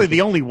know that's really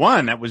the only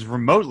one that was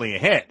remotely a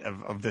hit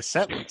of the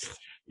set list.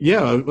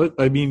 Yeah,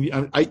 I mean,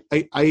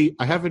 I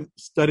haven't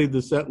studied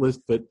the set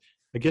list, but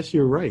I guess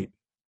you're right.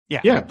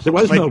 Yeah, there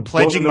was no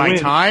Pledging My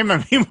Time.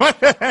 I mean, what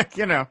the heck,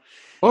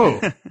 Oh,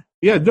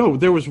 yeah, no,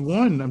 there was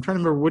one. I'm trying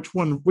to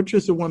remember which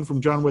is the one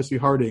from John Wesley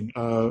Harding.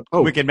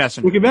 Wicked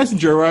Messenger. Wicked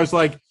Messenger, where I was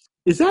like,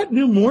 is that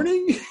New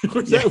Morning?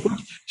 Or is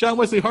that John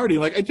Wesley Harding?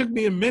 Like, it took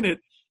me a minute,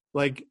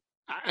 like,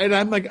 and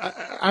I'm like,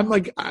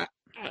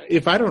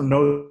 if I don't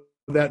know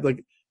that,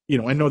 like,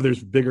 I know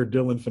there's bigger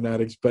Dylan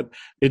fanatics, but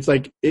it's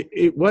like,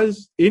 it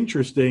was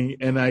interesting.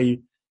 And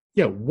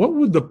what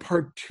would the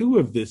part 2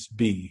 of this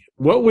be?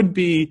 What would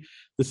be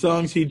the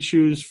songs he'd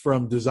choose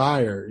from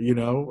Desire?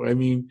 I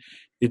mean,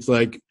 it's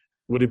like,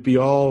 would it be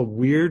all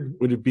weird?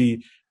 Would it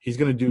be, he's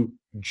going to do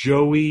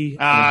Joey?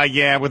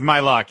 Yeah, with My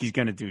Luck, he's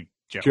going to do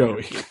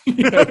Joey.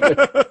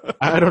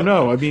 I don't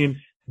know. I mean,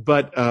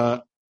 but,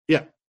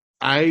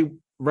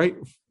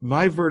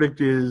 my verdict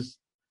is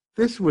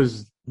this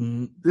was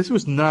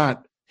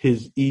not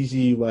his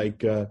easy,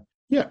 like,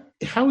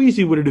 how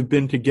easy would it have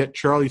been to get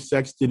Charlie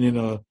Sexton in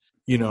a,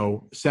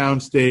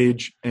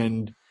 soundstage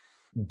and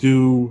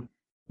do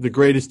the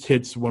greatest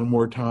hits one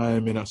more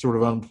time in a sort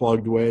of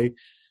unplugged way?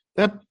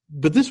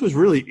 But this was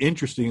really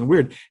interesting and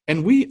weird.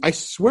 And I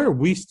swear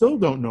we still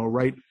don't know,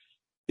 right,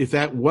 if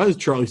that was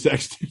Charlie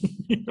Sexton.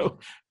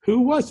 Who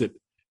was it?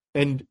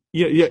 And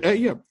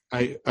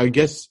I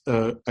guess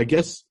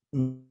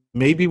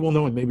maybe we'll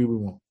know and maybe we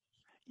won't.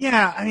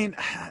 Yeah, I mean,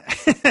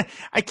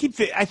 I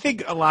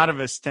think a lot of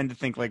us tend to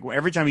think, like,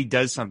 every time he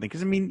does something,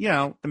 because I mean,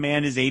 the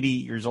man is 80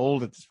 years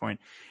old at this point.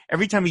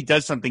 Every time he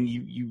does something,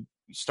 you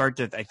start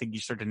to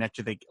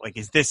naturally think, like,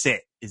 is this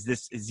it?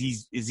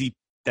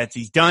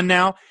 He's done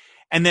now?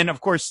 And then, of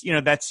course,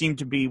 that seemed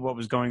to be what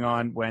was going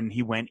on when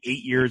he went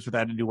 8 years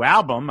without a new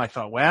album. I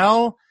thought,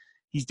 well,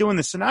 he's doing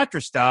the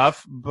Sinatra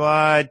stuff,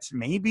 but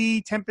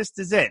maybe Tempest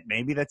is it.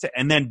 Maybe that's it.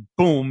 And then,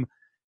 boom,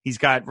 he's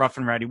got Rough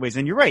and Rowdy Ways.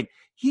 And you're right.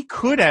 He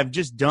could have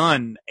just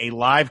done a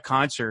live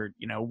concert,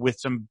 with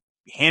some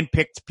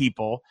handpicked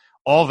people,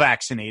 all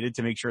vaccinated,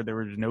 to make sure there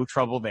was no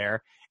trouble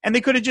there. And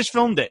they could have just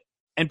filmed it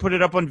and put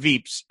it up on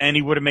Veeps, and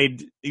he would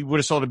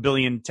have sold 1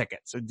 billion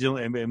tickets,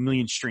 1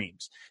 million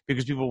streams,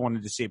 because people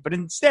wanted to see it. But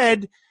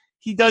instead,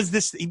 he does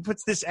this, he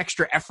puts this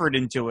extra effort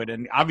into it.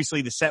 And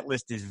obviously the set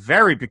list is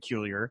very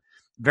peculiar,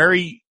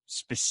 very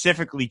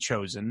specifically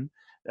chosen.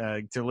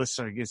 To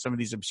listen to some of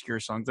these obscure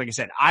songs. Like I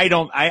said,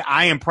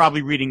 I am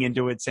probably reading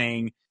into it,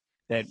 saying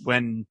that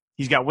when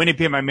he's got Winnie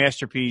P, My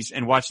Masterpiece,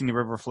 and Watching the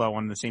River Flow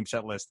on the same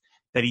set list,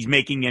 that he's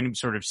making any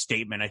sort of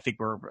statement. I think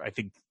we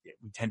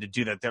tend to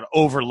do that, to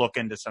overlook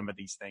into some of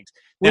these things.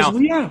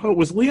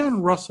 Was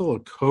Leon Russell a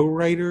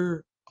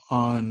co-writer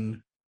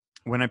on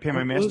When I Pay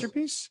My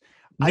Masterpiece?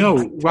 No,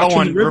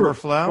 Watching the River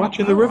Flow.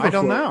 Watching the River I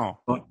don't Flow.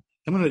 know.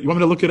 You want me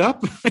to look it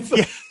up?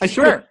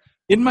 Sure.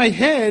 In my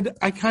head,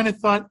 I kind of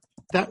thought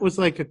that was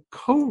like a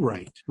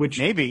co-write, which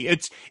maybe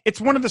it's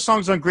one of the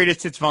songs on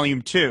Greatest Hits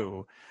Volume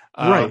 2,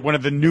 right? One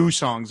of the new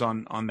songs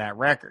on that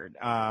record.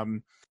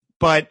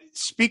 But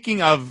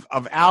speaking of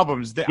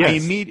albums, I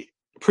immediately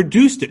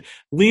produced it.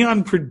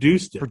 Leon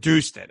produced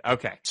it.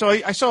 Okay, so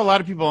I saw a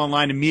lot of people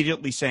online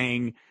immediately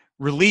saying,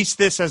 "Release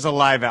this as a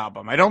live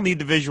album. I don't need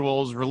the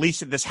visuals.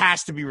 Release it. This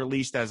has to be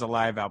released as a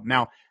live album."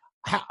 Now,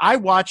 I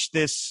watched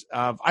this.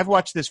 I've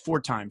watched this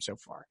 4 times so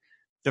far.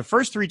 The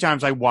first 3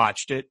 times I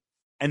watched it.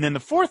 And then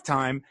the 4th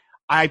time,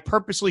 I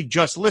purposely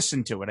just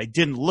listened to it. I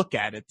didn't look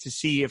at it to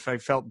see if I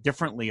felt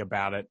differently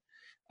about it.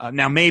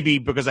 Now, maybe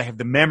because I have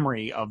the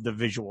memory of the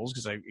visuals,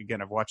 because I've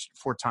watched it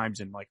 4 times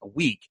in like a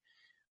week.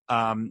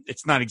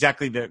 It's not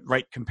exactly the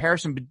right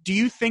comparison. But do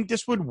you think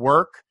this would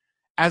work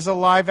as a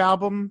live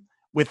album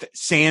with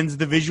sans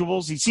the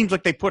visuals? It seems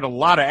like they put a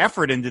lot of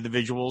effort into the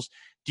visuals.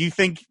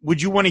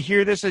 Would you want to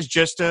hear this as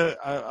just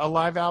a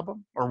live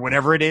album or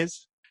whatever it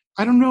is?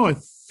 I don't know. I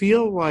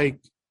feel like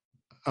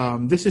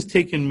this has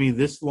taken me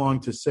this long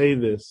to say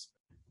this.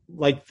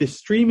 like the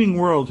streaming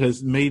world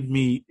has made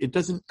me,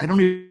 I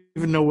don't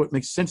even know what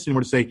makes sense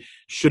anymore to say,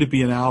 should it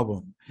be an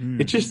album?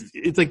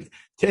 It's like,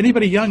 to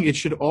anybody young, it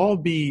should all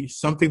be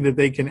something that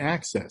they can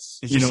access.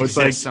 It just exists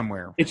like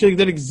somewhere. It's like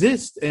that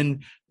exists.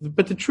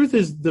 But the truth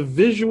is, the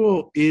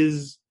visual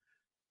is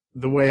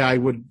the way I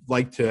would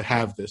like to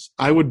have this.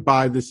 I would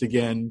buy this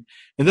again.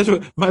 And that's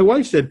what my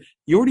wife said.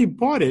 You already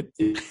bought it.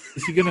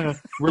 Is he going to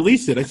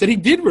release it? I said, he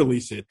did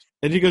release it.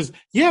 And she goes,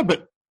 yeah,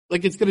 but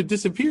like, it's going to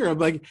disappear. I'm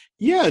like,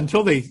 yeah,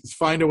 until they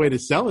find a way to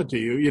sell it to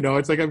you. You know,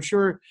 it's like, I'm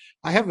sure,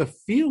 I have a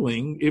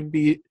feeling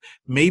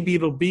maybe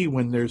it'll be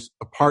when there's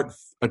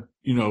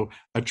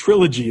a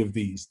trilogy of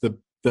these,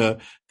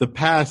 the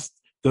past,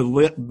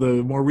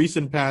 the more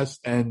recent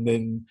past, and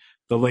then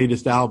the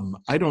latest album.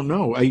 I don't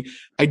know.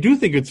 I do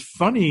think it's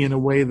funny in a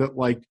way that,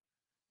 like,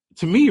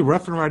 to me,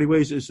 Rough and Rowdy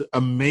Ways is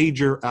a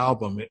major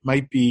album.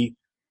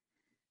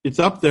 It's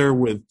up there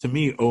with, to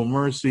me, Oh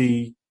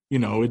Mercy. You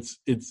know, it's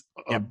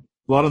a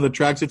lot of the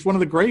tracks. It's one of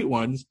the great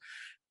ones.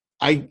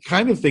 I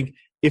kind of think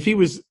if he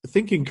was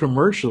thinking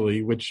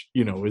commercially, which,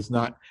 you know, is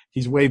not,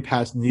 he's way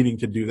past needing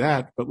to do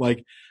that. But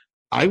like,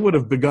 I would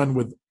have begun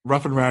with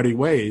Rough and Rowdy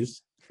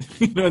Ways.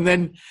 And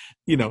then,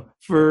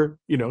 for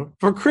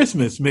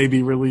Christmas,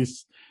 maybe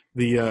release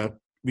the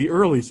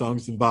early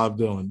songs from Bob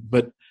Dylan.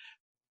 But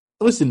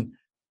listen,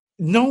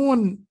 no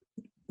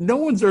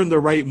one's earned the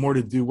right more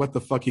to do what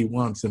the fuck he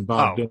wants than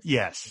Bob Dylan.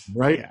 Yes.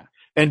 Right. Yeah.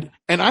 And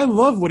I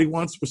love what he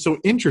wants was so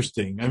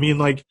interesting. I mean,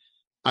 like,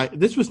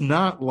 this was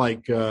not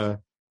like,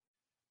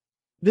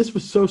 this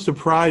was so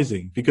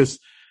surprising because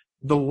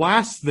the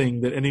last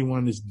thing that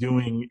anyone is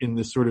doing in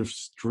this sort of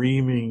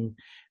streaming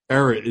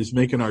era is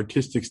make an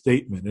artistic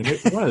statement. And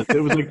it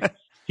was like,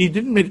 he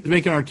didn't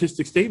make an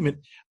artistic statement.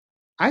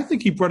 I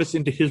think he brought us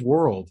into his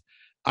world.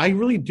 I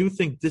really do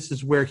think this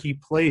is where he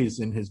plays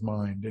in his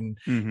mind, and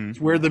it's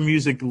where the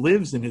music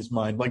lives in his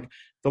mind. Like,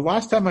 the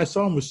last time I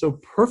saw him was so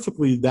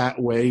perfectly that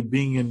way,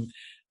 being in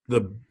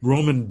the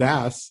Roman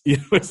baths.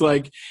 It's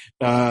like,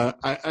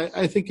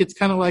 I think it's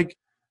kind of like,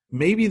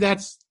 maybe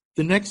that's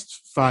the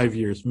next 5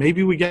 years.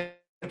 Maybe we get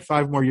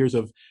 5 more years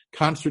of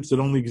concerts that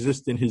only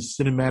exist in his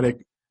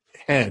cinematic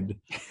head.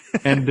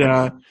 And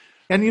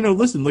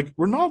listen, like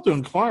Ronaldo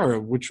and Clara,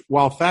 which,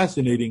 while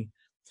fascinating,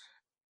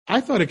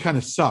 I thought it kind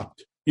of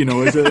sucked. It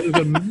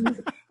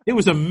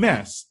was a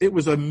mess. It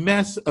was a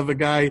mess of a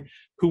guy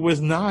who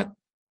was not,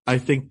 I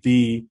think,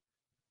 the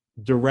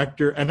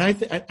director. And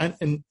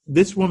and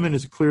this woman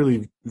is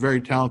clearly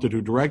very talented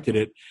who directed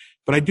it.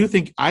 But I do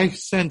think I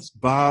sense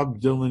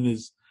Bob Dylan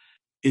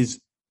is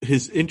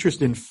his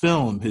interest in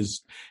film.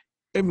 It's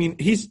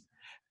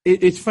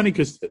funny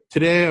because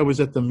today I was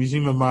at the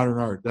Museum of Modern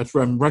Art. That's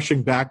where I'm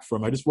rushing back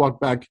from. I just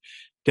walked back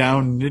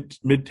down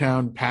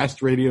Midtown,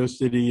 past Radio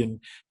City, and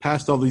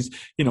past all these,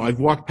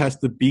 I've walked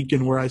past the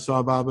Beacon where I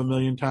saw Bob a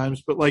million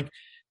times. But like,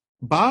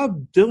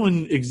 Bob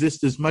Dylan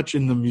exists as much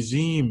in the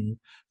museum.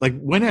 Like,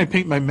 When I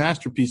Paint My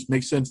Masterpiece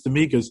makes sense to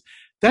me because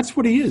that's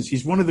what he is.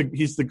 He's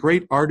he's the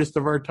great artist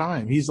of our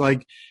time. He's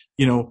like,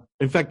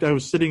 in fact, I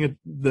was sitting at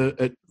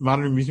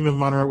Museum of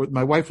Modern Art with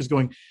my wife was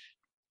going,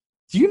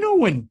 do you know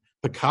when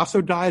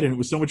Picasso died and it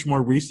was so much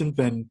more recent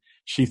than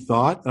she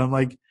thought? And I'm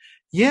like,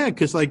 yeah,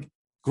 because like,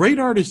 great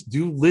artists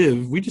do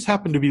live. We just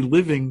happen to be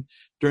living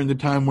during the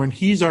time when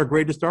he's our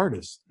greatest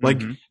artist.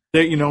 Like,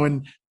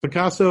 and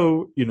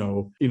Picasso,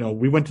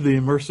 we went to the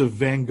immersive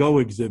Van Gogh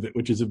exhibit,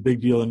 which is a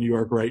big deal in New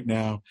York right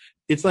now.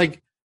 It's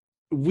like,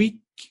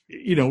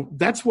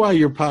 that's why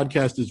your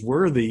podcast is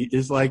worthy,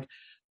 is like,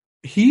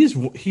 he's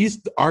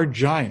our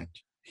giant.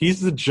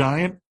 He's the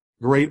giant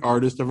great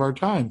artist of our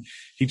time.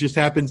 He just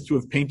happens to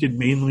have painted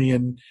mainly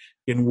in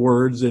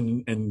words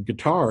and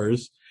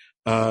guitars.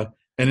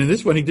 And in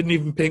this one, he didn't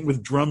even paint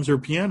with drums or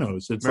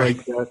pianos. It's right.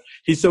 Like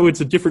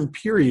it's a different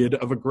period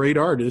of a great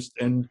artist,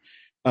 and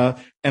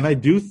I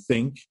do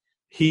think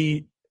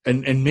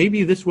and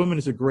maybe this woman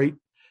is a great,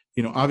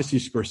 obviously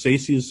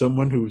Scorsese is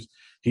someone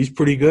he's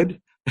pretty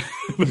good,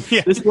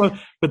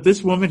 but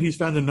this woman, he's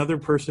found another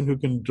person who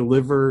can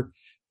deliver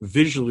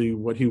visually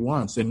what he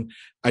wants, and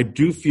I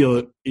do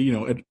feel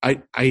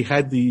I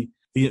had the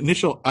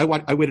initial I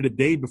waited a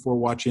day before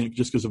watching it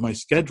just because of my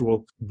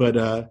schedule,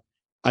 but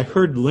I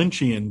heard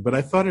Lynchian, but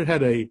I thought it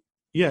had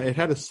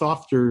a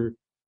softer.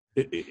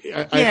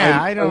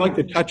 I like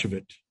the touch of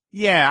it.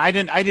 Yeah, I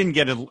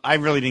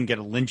really didn't get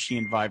a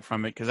Lynchian vibe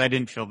from it because I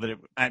didn't feel that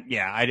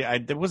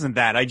it. There wasn't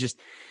that.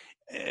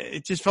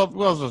 It just felt,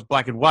 well, it was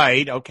black and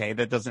white. Okay,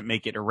 that doesn't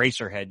make it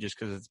Eraserhead just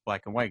because it's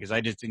black and white, because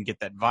I just didn't get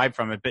that vibe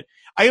from it. But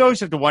I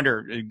always have to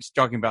wonder,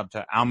 talking about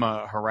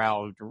Alma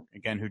Har'el,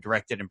 again, who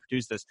directed and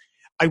produced this,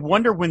 I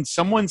wonder when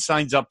someone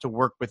signs up to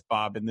work with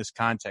Bob in this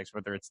context,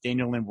 whether it's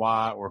Daniel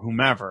Lanois or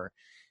whomever,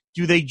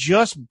 do they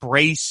just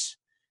brace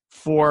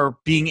for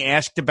being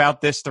asked about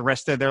this the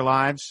rest of their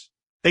lives?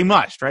 They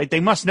must, right?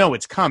 They must know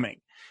it's coming,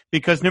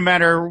 because no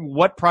matter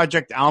what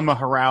project Alma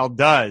Har'el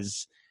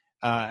does,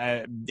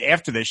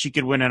 after this, she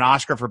could win an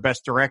Oscar for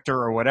Best Director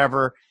or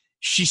whatever.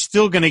 She's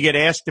still going to get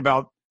asked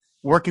about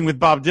working with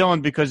Bob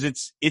Dylan because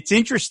it's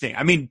interesting.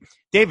 I mean,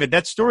 David,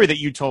 that story that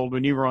you told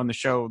when you were on the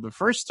show the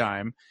first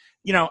time,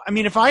 I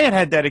mean, if I had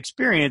had that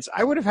experience,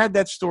 I would have had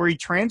that story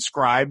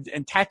transcribed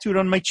and tattooed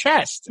on my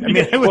chest. I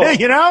mean,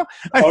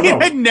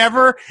 I'd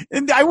never,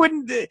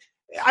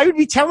 I would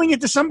be telling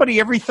it to somebody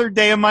every third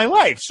day of my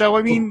life. So,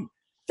 I mean,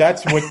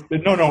 that's what,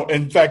 no.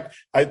 In fact,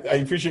 I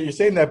appreciate you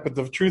saying that, but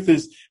the truth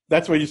is,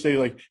 that's why you say,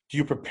 like, do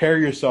you prepare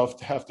yourself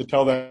to have to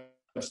tell that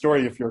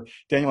story if you're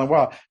Daniel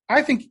Lanois?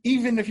 I think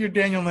even if you're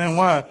Daniel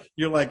Lanois,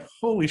 you're like,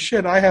 holy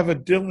shit, I have a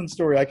Dylan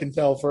story I can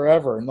tell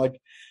forever. And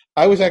like,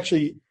 I was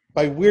actually,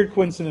 by weird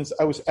coincidence,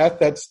 I was at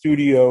that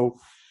studio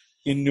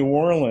in New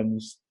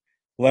Orleans,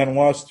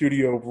 Lanois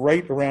studio,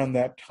 right around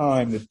that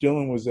time that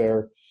Dylan was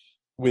there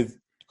with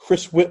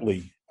Chris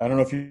Whitley. I don't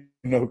know if you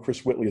know who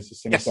Chris Whitley is, a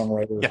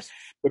singer-songwriter. Yes.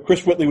 But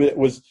Chris Whitley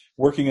was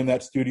working in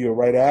that studio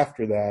right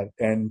after that.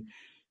 And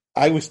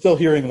I was still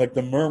hearing like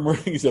the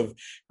murmurings of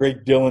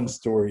great Dylan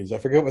stories. I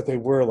forget what they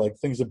were, like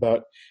things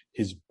about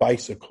his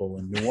bicycle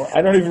in New Orleans.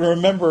 I don't even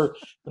remember,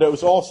 but it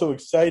was all so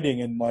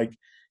exciting. And like,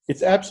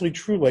 it's absolutely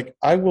true. Like,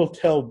 I will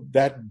tell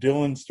that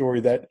Dylan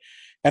story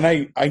and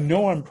I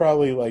know I'm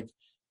probably like,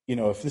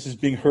 if this is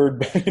being heard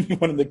by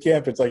anyone in the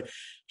camp, it's like,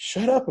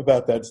 shut up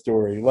about that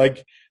story.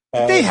 Like,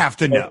 they have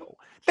to know.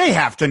 They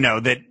have to know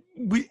that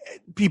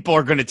people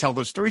are going to tell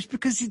those stories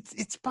because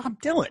it's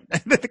Bob Dylan.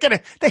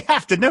 They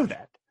have to know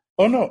that.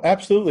 Oh no,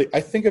 absolutely.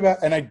 I think about,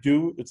 and I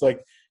do. It's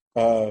like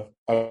I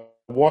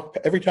walk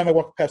every time I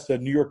walk past a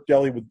New York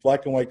deli with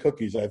black and white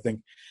cookies. I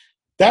think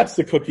that's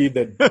the cookie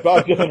that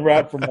Bob Dylan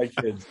wrapped for my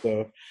kids.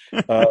 So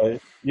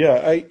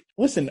yeah.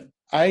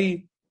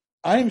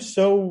 I'm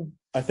so.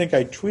 I think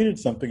I tweeted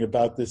something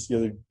about this the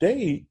other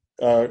day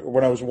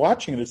when I was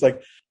watching it. It's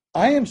like,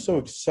 I am so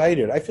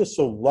excited. I feel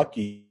so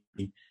lucky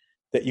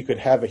that you could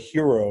have a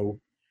hero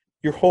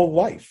your whole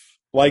life,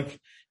 like,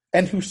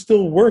 and who's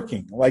still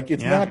working. Like,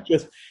 it's not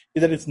just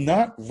that it's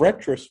not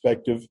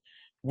retrospective.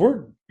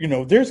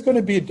 There's going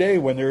to be a day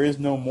when there is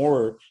no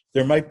more.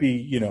 There might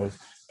be,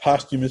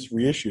 posthumous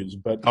reissues,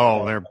 but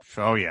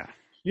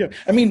yeah.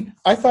 I mean,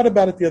 I thought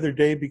about it the other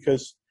day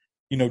because,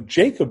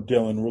 Jacob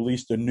Dylan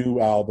released a new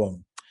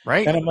album,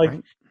 right? And I'm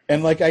like,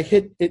 and like I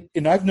hit it,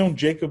 and I've known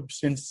Jacob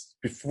since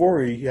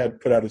before he had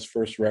put out his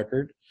first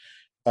record.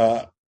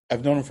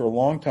 I've known him for a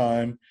long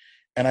time,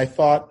 and I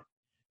thought,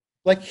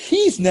 like,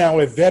 he's now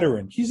a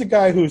veteran. He's a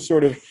guy who's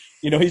sort of,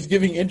 he's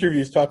giving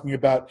interviews talking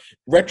about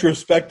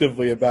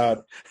retrospectively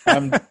about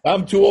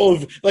I'm too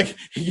old. Like,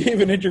 he gave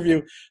an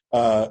interview.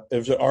 There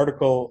was an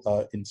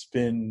article in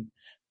Spin,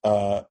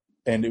 and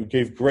it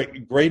gave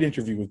great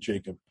interview with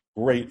Jacob.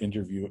 Great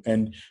interview,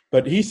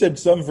 but he said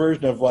some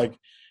version of like,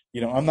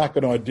 I'm not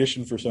going to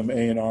audition for some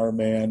A&R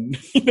man.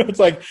 It's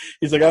like,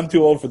 he's like, I'm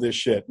too old for this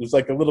shit. It's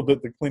like a little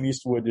bit the Clint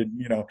Eastwood,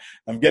 and,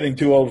 I'm getting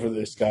too old for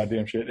this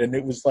goddamn shit. And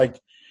it was like,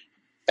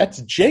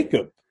 that's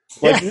Jacob.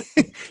 Like,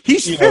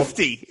 he's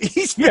 50.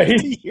 He's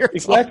 50 years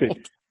exactly.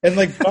 old. And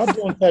like, Bob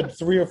Dylan had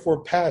 3 or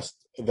 4 past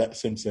that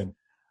since then.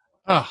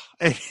 Oh,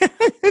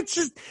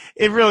 it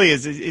really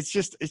is. It's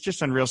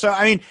just unreal. So,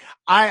 I mean,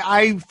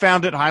 I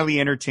found it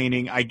highly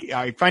entertaining.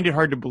 I find it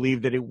hard to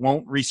believe that it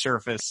won't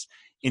resurface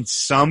in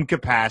some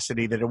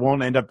capacity, that it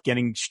won't end up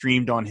getting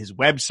streamed on his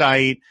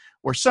website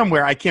or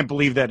somewhere. I can't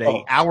believe that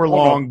hour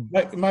long.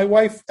 No. My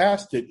wife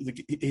asked it.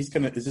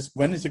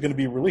 When is it going to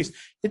be released?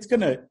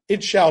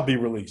 It shall be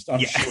released, I'm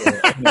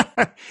sure.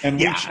 And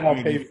we shall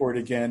pay for it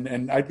again.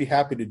 And I'd be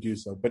happy to do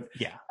so. But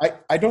yeah,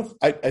 I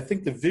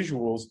think the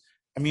visuals,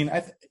 I mean,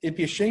 it'd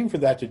be a shame for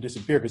that to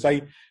disappear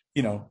because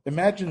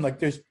imagine like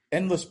there's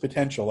endless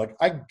potential. Like,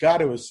 I got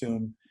to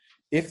assume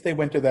if they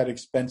went to that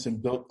expense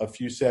and built a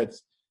few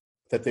sets,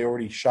 that they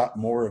already shot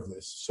more of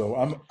this. So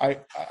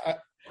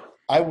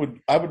I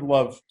would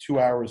love 2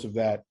 hours of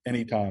that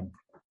anytime.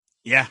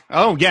 Yeah.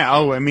 Oh, yeah.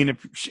 Oh, I mean,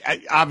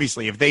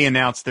 obviously, if they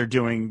announce they're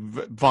doing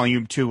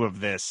volume 2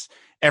 of this,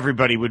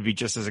 everybody would be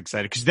just as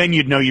excited because then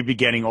you'd know you'd be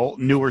getting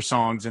newer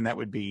songs, and that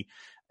would be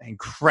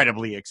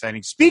incredibly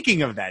exciting.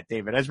 Speaking of that,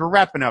 David, as we're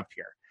wrapping up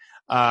here,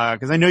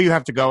 because I know you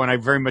have to go, and I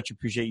very much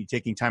appreciate you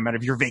taking time out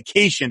of your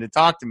vacation to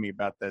talk to me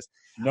about this.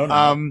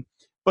 No.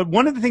 But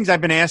one of the things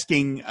I've been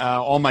asking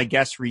all my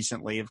guests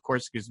recently, of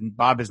course, because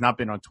Bob has not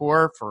been on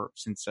tour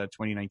since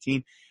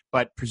 2019,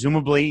 but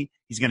presumably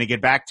he's going to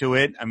get back to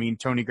it. I mean,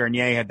 Tony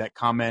Garnier had that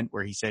comment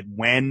where he said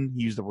when.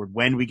 He used the word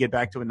when we get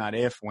back to it, not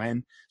if,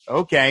 when.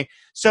 Okay.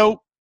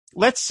 So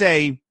let's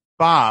say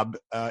Bob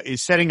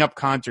is setting up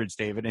concerts,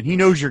 David, and he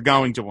knows you're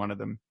going to one of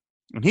them.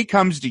 And he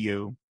comes to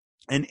you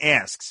and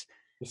asks,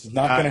 this is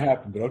not going to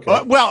happen, but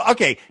okay. Well,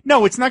 okay.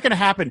 No, it's not going to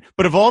happen.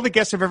 But of all the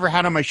guests I've ever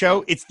had on my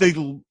show, it's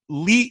the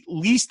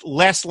least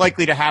less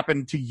likely to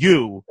happen to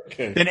you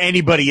than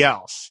anybody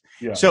else.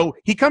 Yeah. So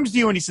he comes to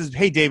you and he says,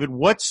 hey, David,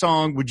 what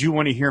song would you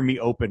want to hear me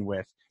open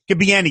with? It could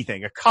be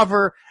anything, a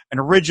cover, an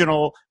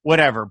original,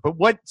 whatever. But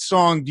what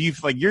song do you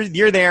feel like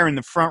you're there in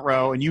the front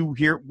row and you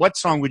hear, what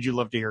song would you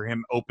love to hear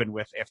him open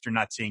with after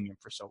not seeing him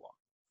for so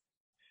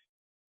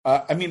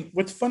long? I mean,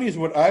 what's funny is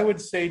what I would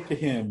say to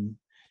him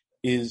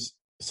is,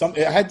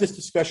 I had this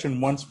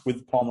discussion once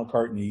with Paul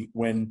McCartney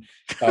when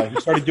he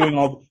started doing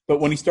but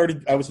when he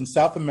started, I was in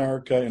South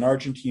America, in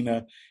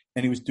Argentina,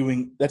 and he was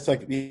doing, that's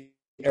like the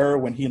era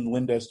when he and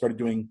Linda started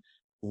doing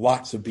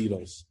lots of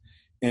Beatles.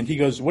 And he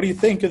goes, what do you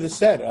think of the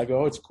set? I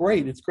go, oh, it's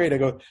great. It's great. I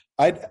go,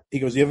 he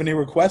goes, you have any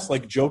requests?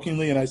 Like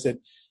jokingly. And I said,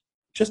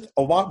 just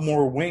a lot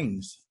more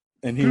Wings.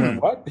 And he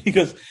went, what? He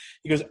goes,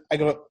 I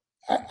go,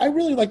 I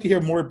really like to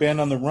hear more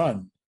Band on the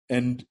Run.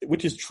 And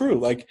which is true.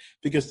 Like,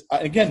 because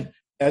again,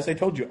 as I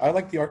told you, I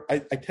like the art. I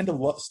tend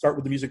to start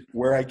with the music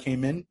where I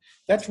came in.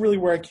 That's really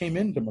where I came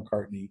into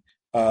McCartney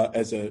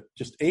as a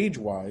just age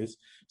wise.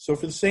 So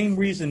for the same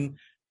reason,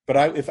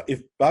 but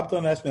if Bob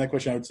Dylan asked me that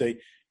question, I would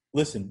say,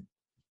 listen,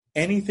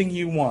 anything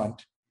you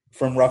want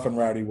from Rough and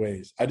Rowdy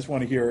Ways. I just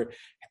want to hear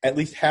at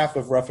least half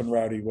of Rough and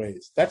Rowdy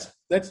Ways. That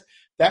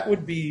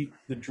would be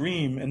the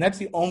dream, and that's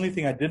the only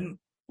thing I didn't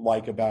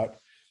like about,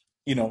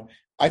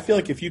 I feel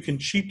like if you can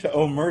cheat to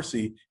Oh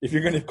Mercy, if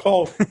you're going to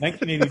call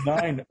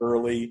 1989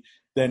 early,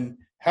 then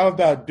how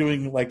about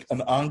doing like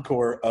an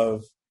encore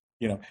of,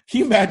 can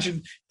you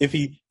imagine if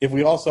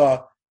we all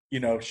saw,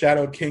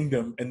 Shadow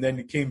Kingdom and then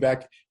he came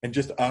back and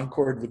just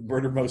encored with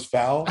Murder Most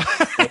Foul,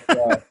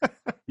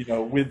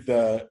 with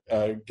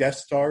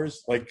guest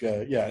stars,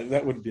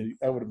 that would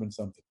have been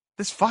something.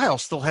 This file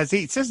still has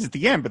it says at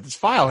the end, but this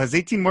file has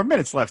 18 more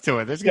minutes left to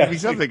it. There's going to be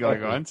something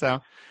going on.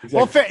 So,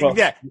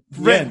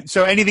 exactly.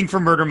 So anything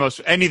from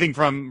anything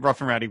from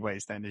Rough and Rowdy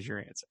Ways then is your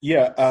answer.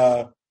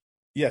 Yeah.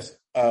 Yes.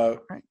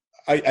 Right.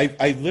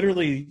 I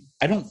literally,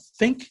 I don't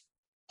think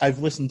I've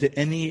listened to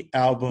any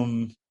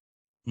album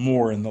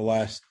more in the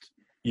last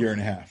year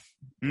and a half.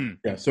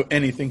 Yeah. So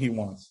anything he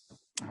wants.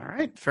 All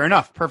right. Fair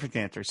enough. Perfect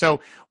answer. So,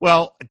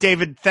 well,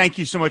 David, thank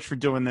you so much for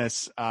doing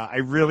this. I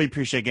really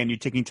appreciate, again, you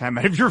taking time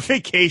out of your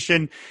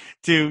vacation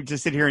to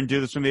sit here and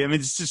do this with me. I mean,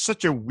 it's just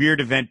such a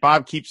weird event.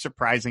 Bob keeps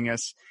surprising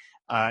us.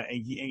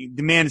 The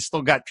man has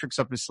still got tricks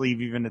up his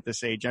sleeve even at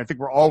this age. And I think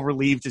we're all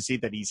relieved to see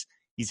that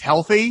he's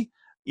healthy.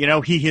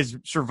 He has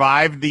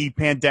survived the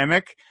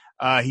pandemic.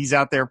 He's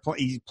out there,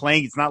 he's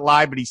playing. It's not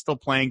live, but he's still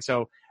playing.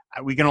 So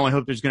we can only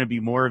hope there's going to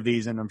be more of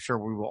these, and I'm sure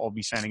we will all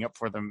be signing up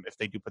for them if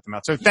they do put them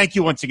out. So thank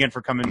you once again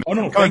for coming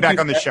back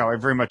on the show. I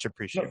very much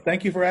appreciate it.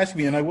 Thank you for asking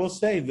me. And I will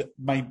say that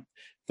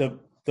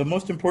the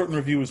most important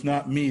review was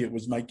not me. It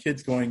was my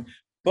kids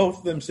both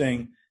of them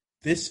saying,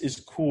 this is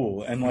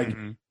cool.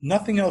 And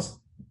nothing else,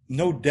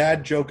 no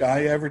dad joke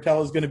I ever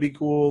tell is going to be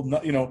cool.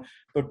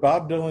 But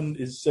Bob Dylan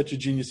is such a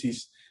genius.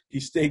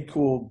 He stayed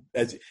cool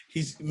as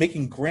he's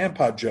making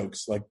grandpa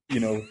jokes,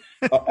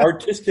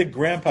 artistic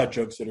grandpa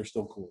jokes that are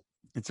still cool.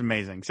 It's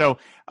amazing. So,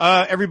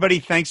 everybody,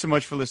 thanks so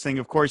much for listening.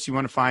 Of course, you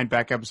want to find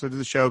back episodes of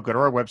the show, go to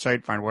our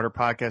website,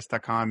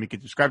 findwaterpodcast.com. You can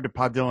subscribe to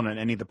Pod Dylan on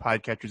any of the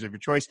podcatchers of your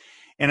choice.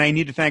 And I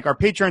need to thank our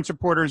Patreon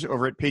supporters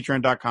over at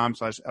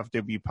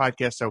patreon.com/FW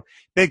podcast. So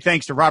big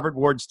thanks to Robert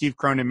Ward, Steve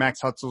Cronin,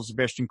 Max Hutzel,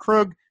 Sebastian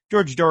Krug,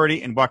 George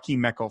Doherty, and Joaquin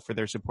Meckel for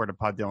their support of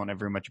Pod Dylan. I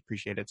very much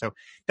appreciate it. So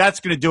that's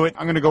going to do it.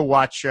 I'm going to go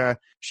watch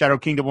Shadow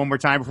Kingdom one more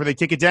time before they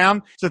take it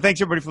down. So thanks,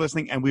 everybody, for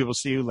listening, and we will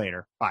see you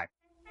later. Bye.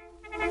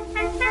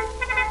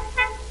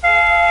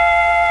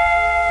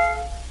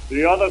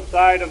 The other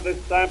side of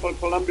this sample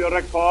Columbia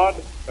record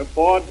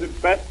affords the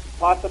best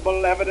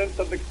possible evidence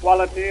of the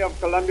quality of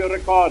Columbia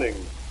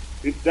recordings.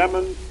 It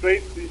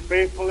demonstrates the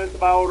faithfulness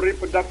of our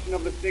reproduction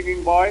of the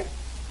singing voice,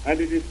 and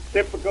it is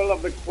typical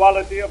of the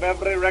quality of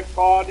every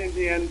record in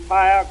the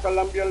entire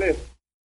Columbia list.